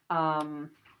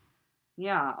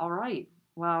 Yeah, all right.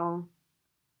 Well,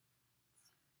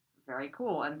 very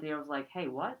cool. And Theo's like, hey,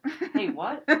 what? Hey,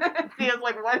 what? Theo's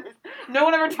like, what? No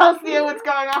one ever tells Theo what's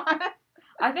going on.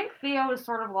 I think Theo is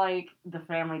sort of like the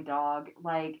family dog,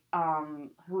 like,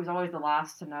 who's always the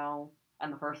last to know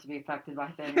and the first to be affected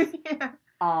by things. Yeah.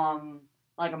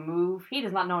 Like a move. He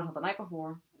does not know until the night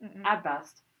before, Mm-mm. at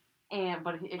best.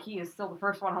 But he is still the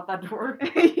first one out that door.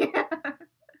 Yeah.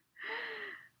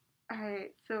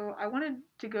 Alright, so I wanted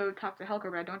to go talk to Helker,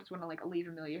 but I don't just want to, like, leave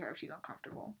Amelia here if she's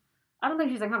uncomfortable. I don't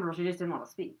think she's uncomfortable, she just didn't want to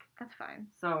speak. That's fine.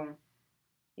 So,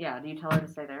 yeah, do you tell her to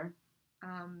stay there?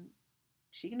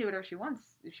 She can do whatever she wants.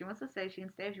 If she wants to stay, she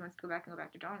can stay. If she wants to go back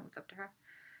to drawing, it's up to her.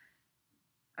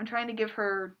 I'm trying to give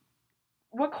her...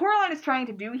 What Coraline is trying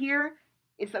to do here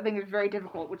is something that's very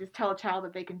difficult, which is tell a child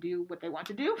that they can do what they want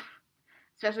to do.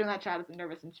 Especially when that child is a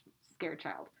nervous and scared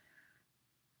child.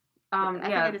 I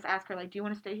think I just ask her, like, do you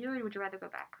want to stay here or would you rather go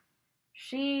back?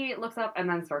 She looks up and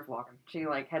then starts walking. She,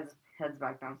 like, heads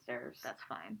back downstairs. That's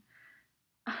fine.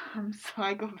 So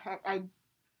I go back. I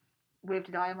wave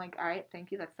to Dahlia. I'm like, all right,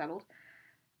 thank you. That's settled.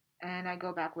 And I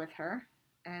go back with her.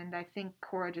 And I think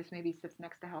Cora just maybe sits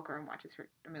next to Helker and watches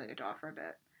Amelia draw for a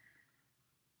bit.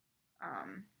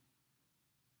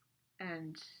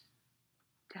 And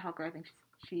to Helker, I think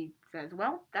she says,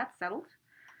 well, that's settled.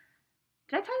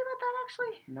 Did I tell you about that,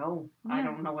 actually? No, Yeah. I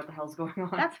don't know what the hell's going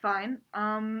on. That's fine.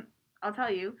 I'll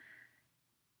tell you.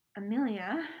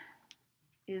 Amelia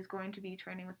is going to be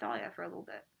training with Dahlia for a little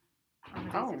bit on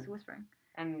the basics of whispering.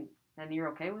 And you're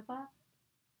okay with that?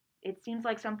 It seems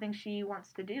like something she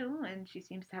wants to do, and she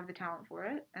seems to have the talent for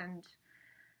it, and...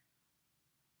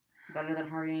 Better than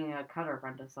hiring a cutter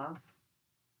apprentice, huh?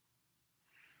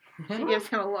 She gives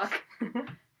him a look.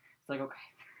 It's like, okay.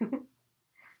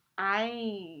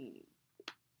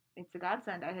 It's a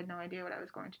godsend. I had no idea what I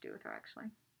was going to do with her, actually.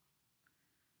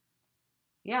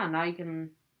 Yeah, now you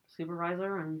can supervise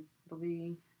her, and it'll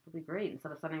be great,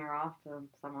 instead of sending her off to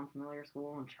some unfamiliar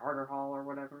school in Charter Hall or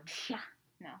whatever. Yeah,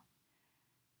 no.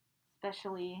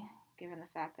 Especially given the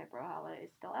fact that Brawlhalla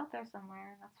is still out there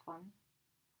somewhere. That's fun.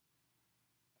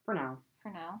 For now.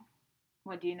 For now.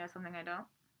 What, do you know something I don't?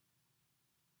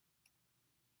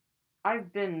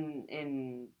 I've been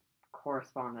in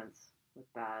correspondence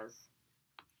with Baz.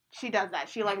 She does that.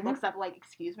 She, like, looks up, like,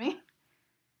 excuse me?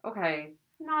 Okay,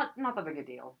 not that big a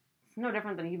deal. It's no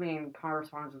different than you being in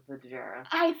correspondence with the Dejera.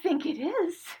 I think it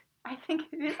is. I think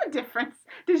it is a difference.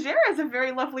 Dejera is a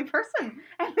very lovely person,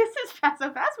 and this is Paso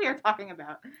Baz we are talking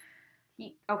about.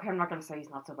 Okay, I'm not going to say he's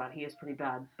not so bad. He is pretty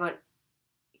bad, but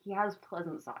he has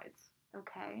pleasant sides.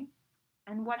 Okay.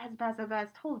 And what has Paso Baz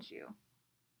told you?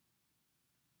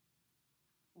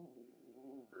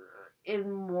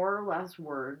 In more or less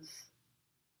words,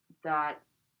 that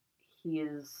he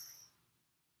is...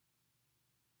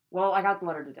 Well, I got the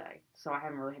letter today, so I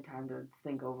haven't really had time to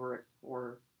think over it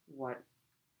or what.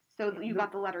 So you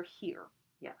got the letter here?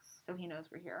 Yes. So he knows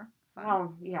we're here? Fine.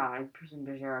 Well, yeah, I presume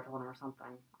Bajera told him or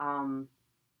something.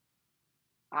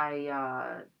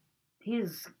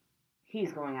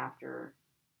 He's going after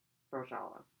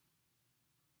Brawlhalla.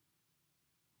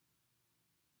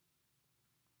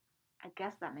 I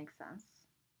guess that makes sense.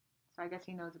 So I guess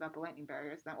he knows about the lightning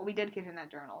barriers then. Well, we did give him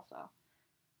that journal, so.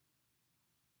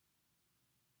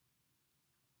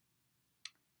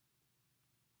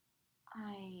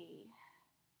 I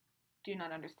do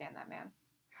not understand that man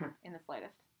in the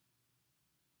slightest.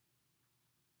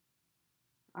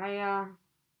 I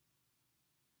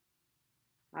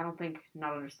don't think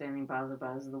not understanding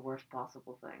Bazabaz is the worst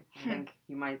possible thing. I think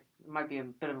it might be a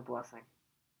bit of a blessing.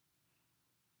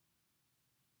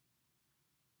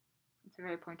 It's a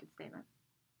very pointed statement.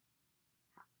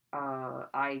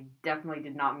 I definitely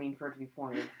did not mean for it to be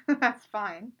pointed. That's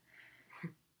fine.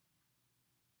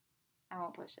 I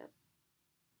won't push it.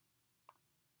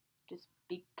 Just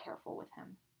be careful with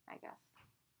him, I guess.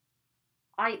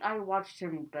 I watched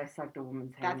him dissect a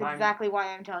woman's hand. That's exactly why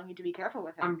I'm telling you to be careful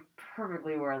with him. I'm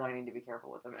perfectly aware that I need to be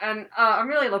careful with him. And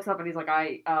Amelia looks up and he's like,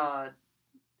 I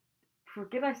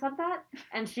forget I said that?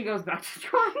 And she goes back to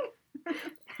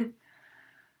drawing.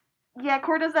 Yeah,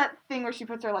 Cor does that thing where she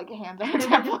puts her, like, hands on her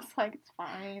temples, like, it's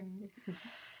fine.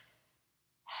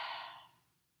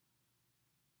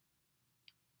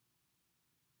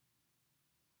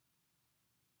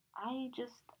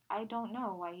 I don't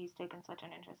know why he's taken such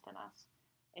an interest in us.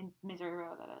 In Misery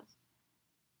Row, that is.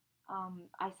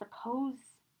 I suppose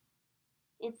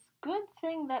it's a good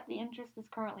thing that the interest is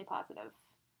currently positive.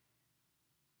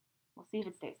 We'll see if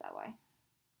it stays that way.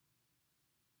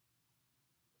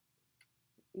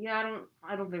 Yeah,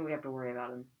 I don't think we have to worry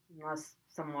about him. Unless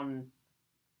someone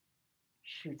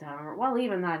shoots at him. Well,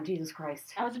 even then, Jesus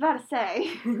Christ. I was about to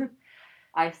say.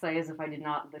 I say as if I did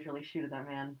not literally shoot at that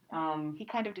man. He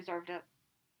kind of deserved it.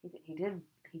 He did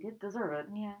deserve it.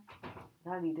 Yeah.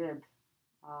 That he did.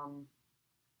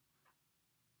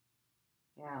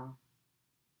 Yeah.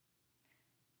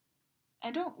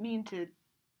 I don't mean to...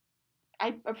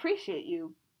 I appreciate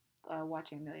you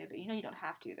watching Amelia, but you know you don't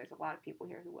have to. There's a lot of people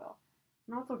here who will.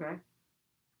 No, it's okay.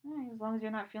 As long as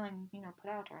you're not feeling,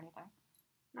 put out or anything.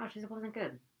 No, she wasn't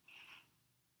good.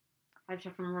 I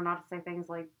just remember not to say things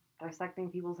like dissecting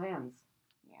people's hands.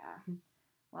 Yeah.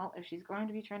 Well, if she's going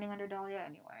to be training under Dahlia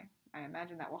anyway, I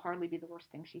imagine that will hardly be the worst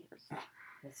thing she hears.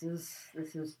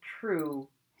 This is true.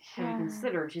 To be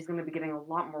considered, she's going to be getting a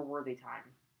lot more worthy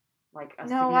time. Like a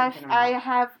no, significant amount. I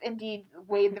have indeed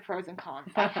weighed the pros and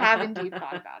cons. I have indeed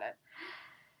thought about it.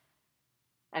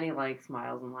 And he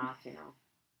smiles and laughs,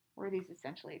 Worthy's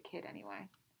essentially a kid anyway.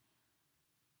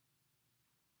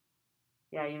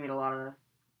 Yeah, you meet a lot of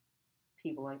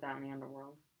people like that in the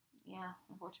underworld. Yeah,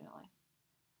 unfortunately.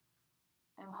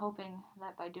 I'm hoping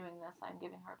that by doing this, I'm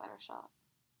giving her a better shot.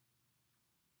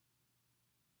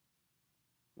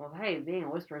 Well, hey, being a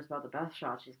whisperer is about the best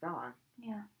shot she's got.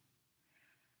 Yeah.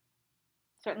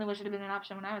 Certainly wish it had been an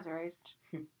option when I was her age.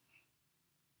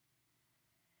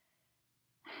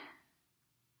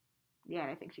 Yeah,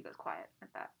 I think she goes quiet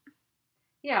at that.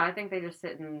 Yeah, I think they just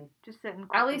sit and...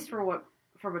 At least for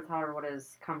Batara, what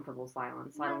is comfortable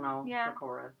silence. I don't know for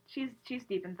Cora. She's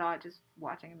deep in thought, just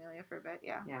watching Amelia for a bit,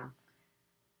 yeah. Yeah.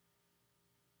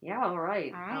 Yeah,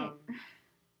 alright. Alright.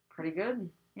 Pretty good.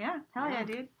 Yeah, hell yeah,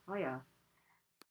 dude. Oh yeah.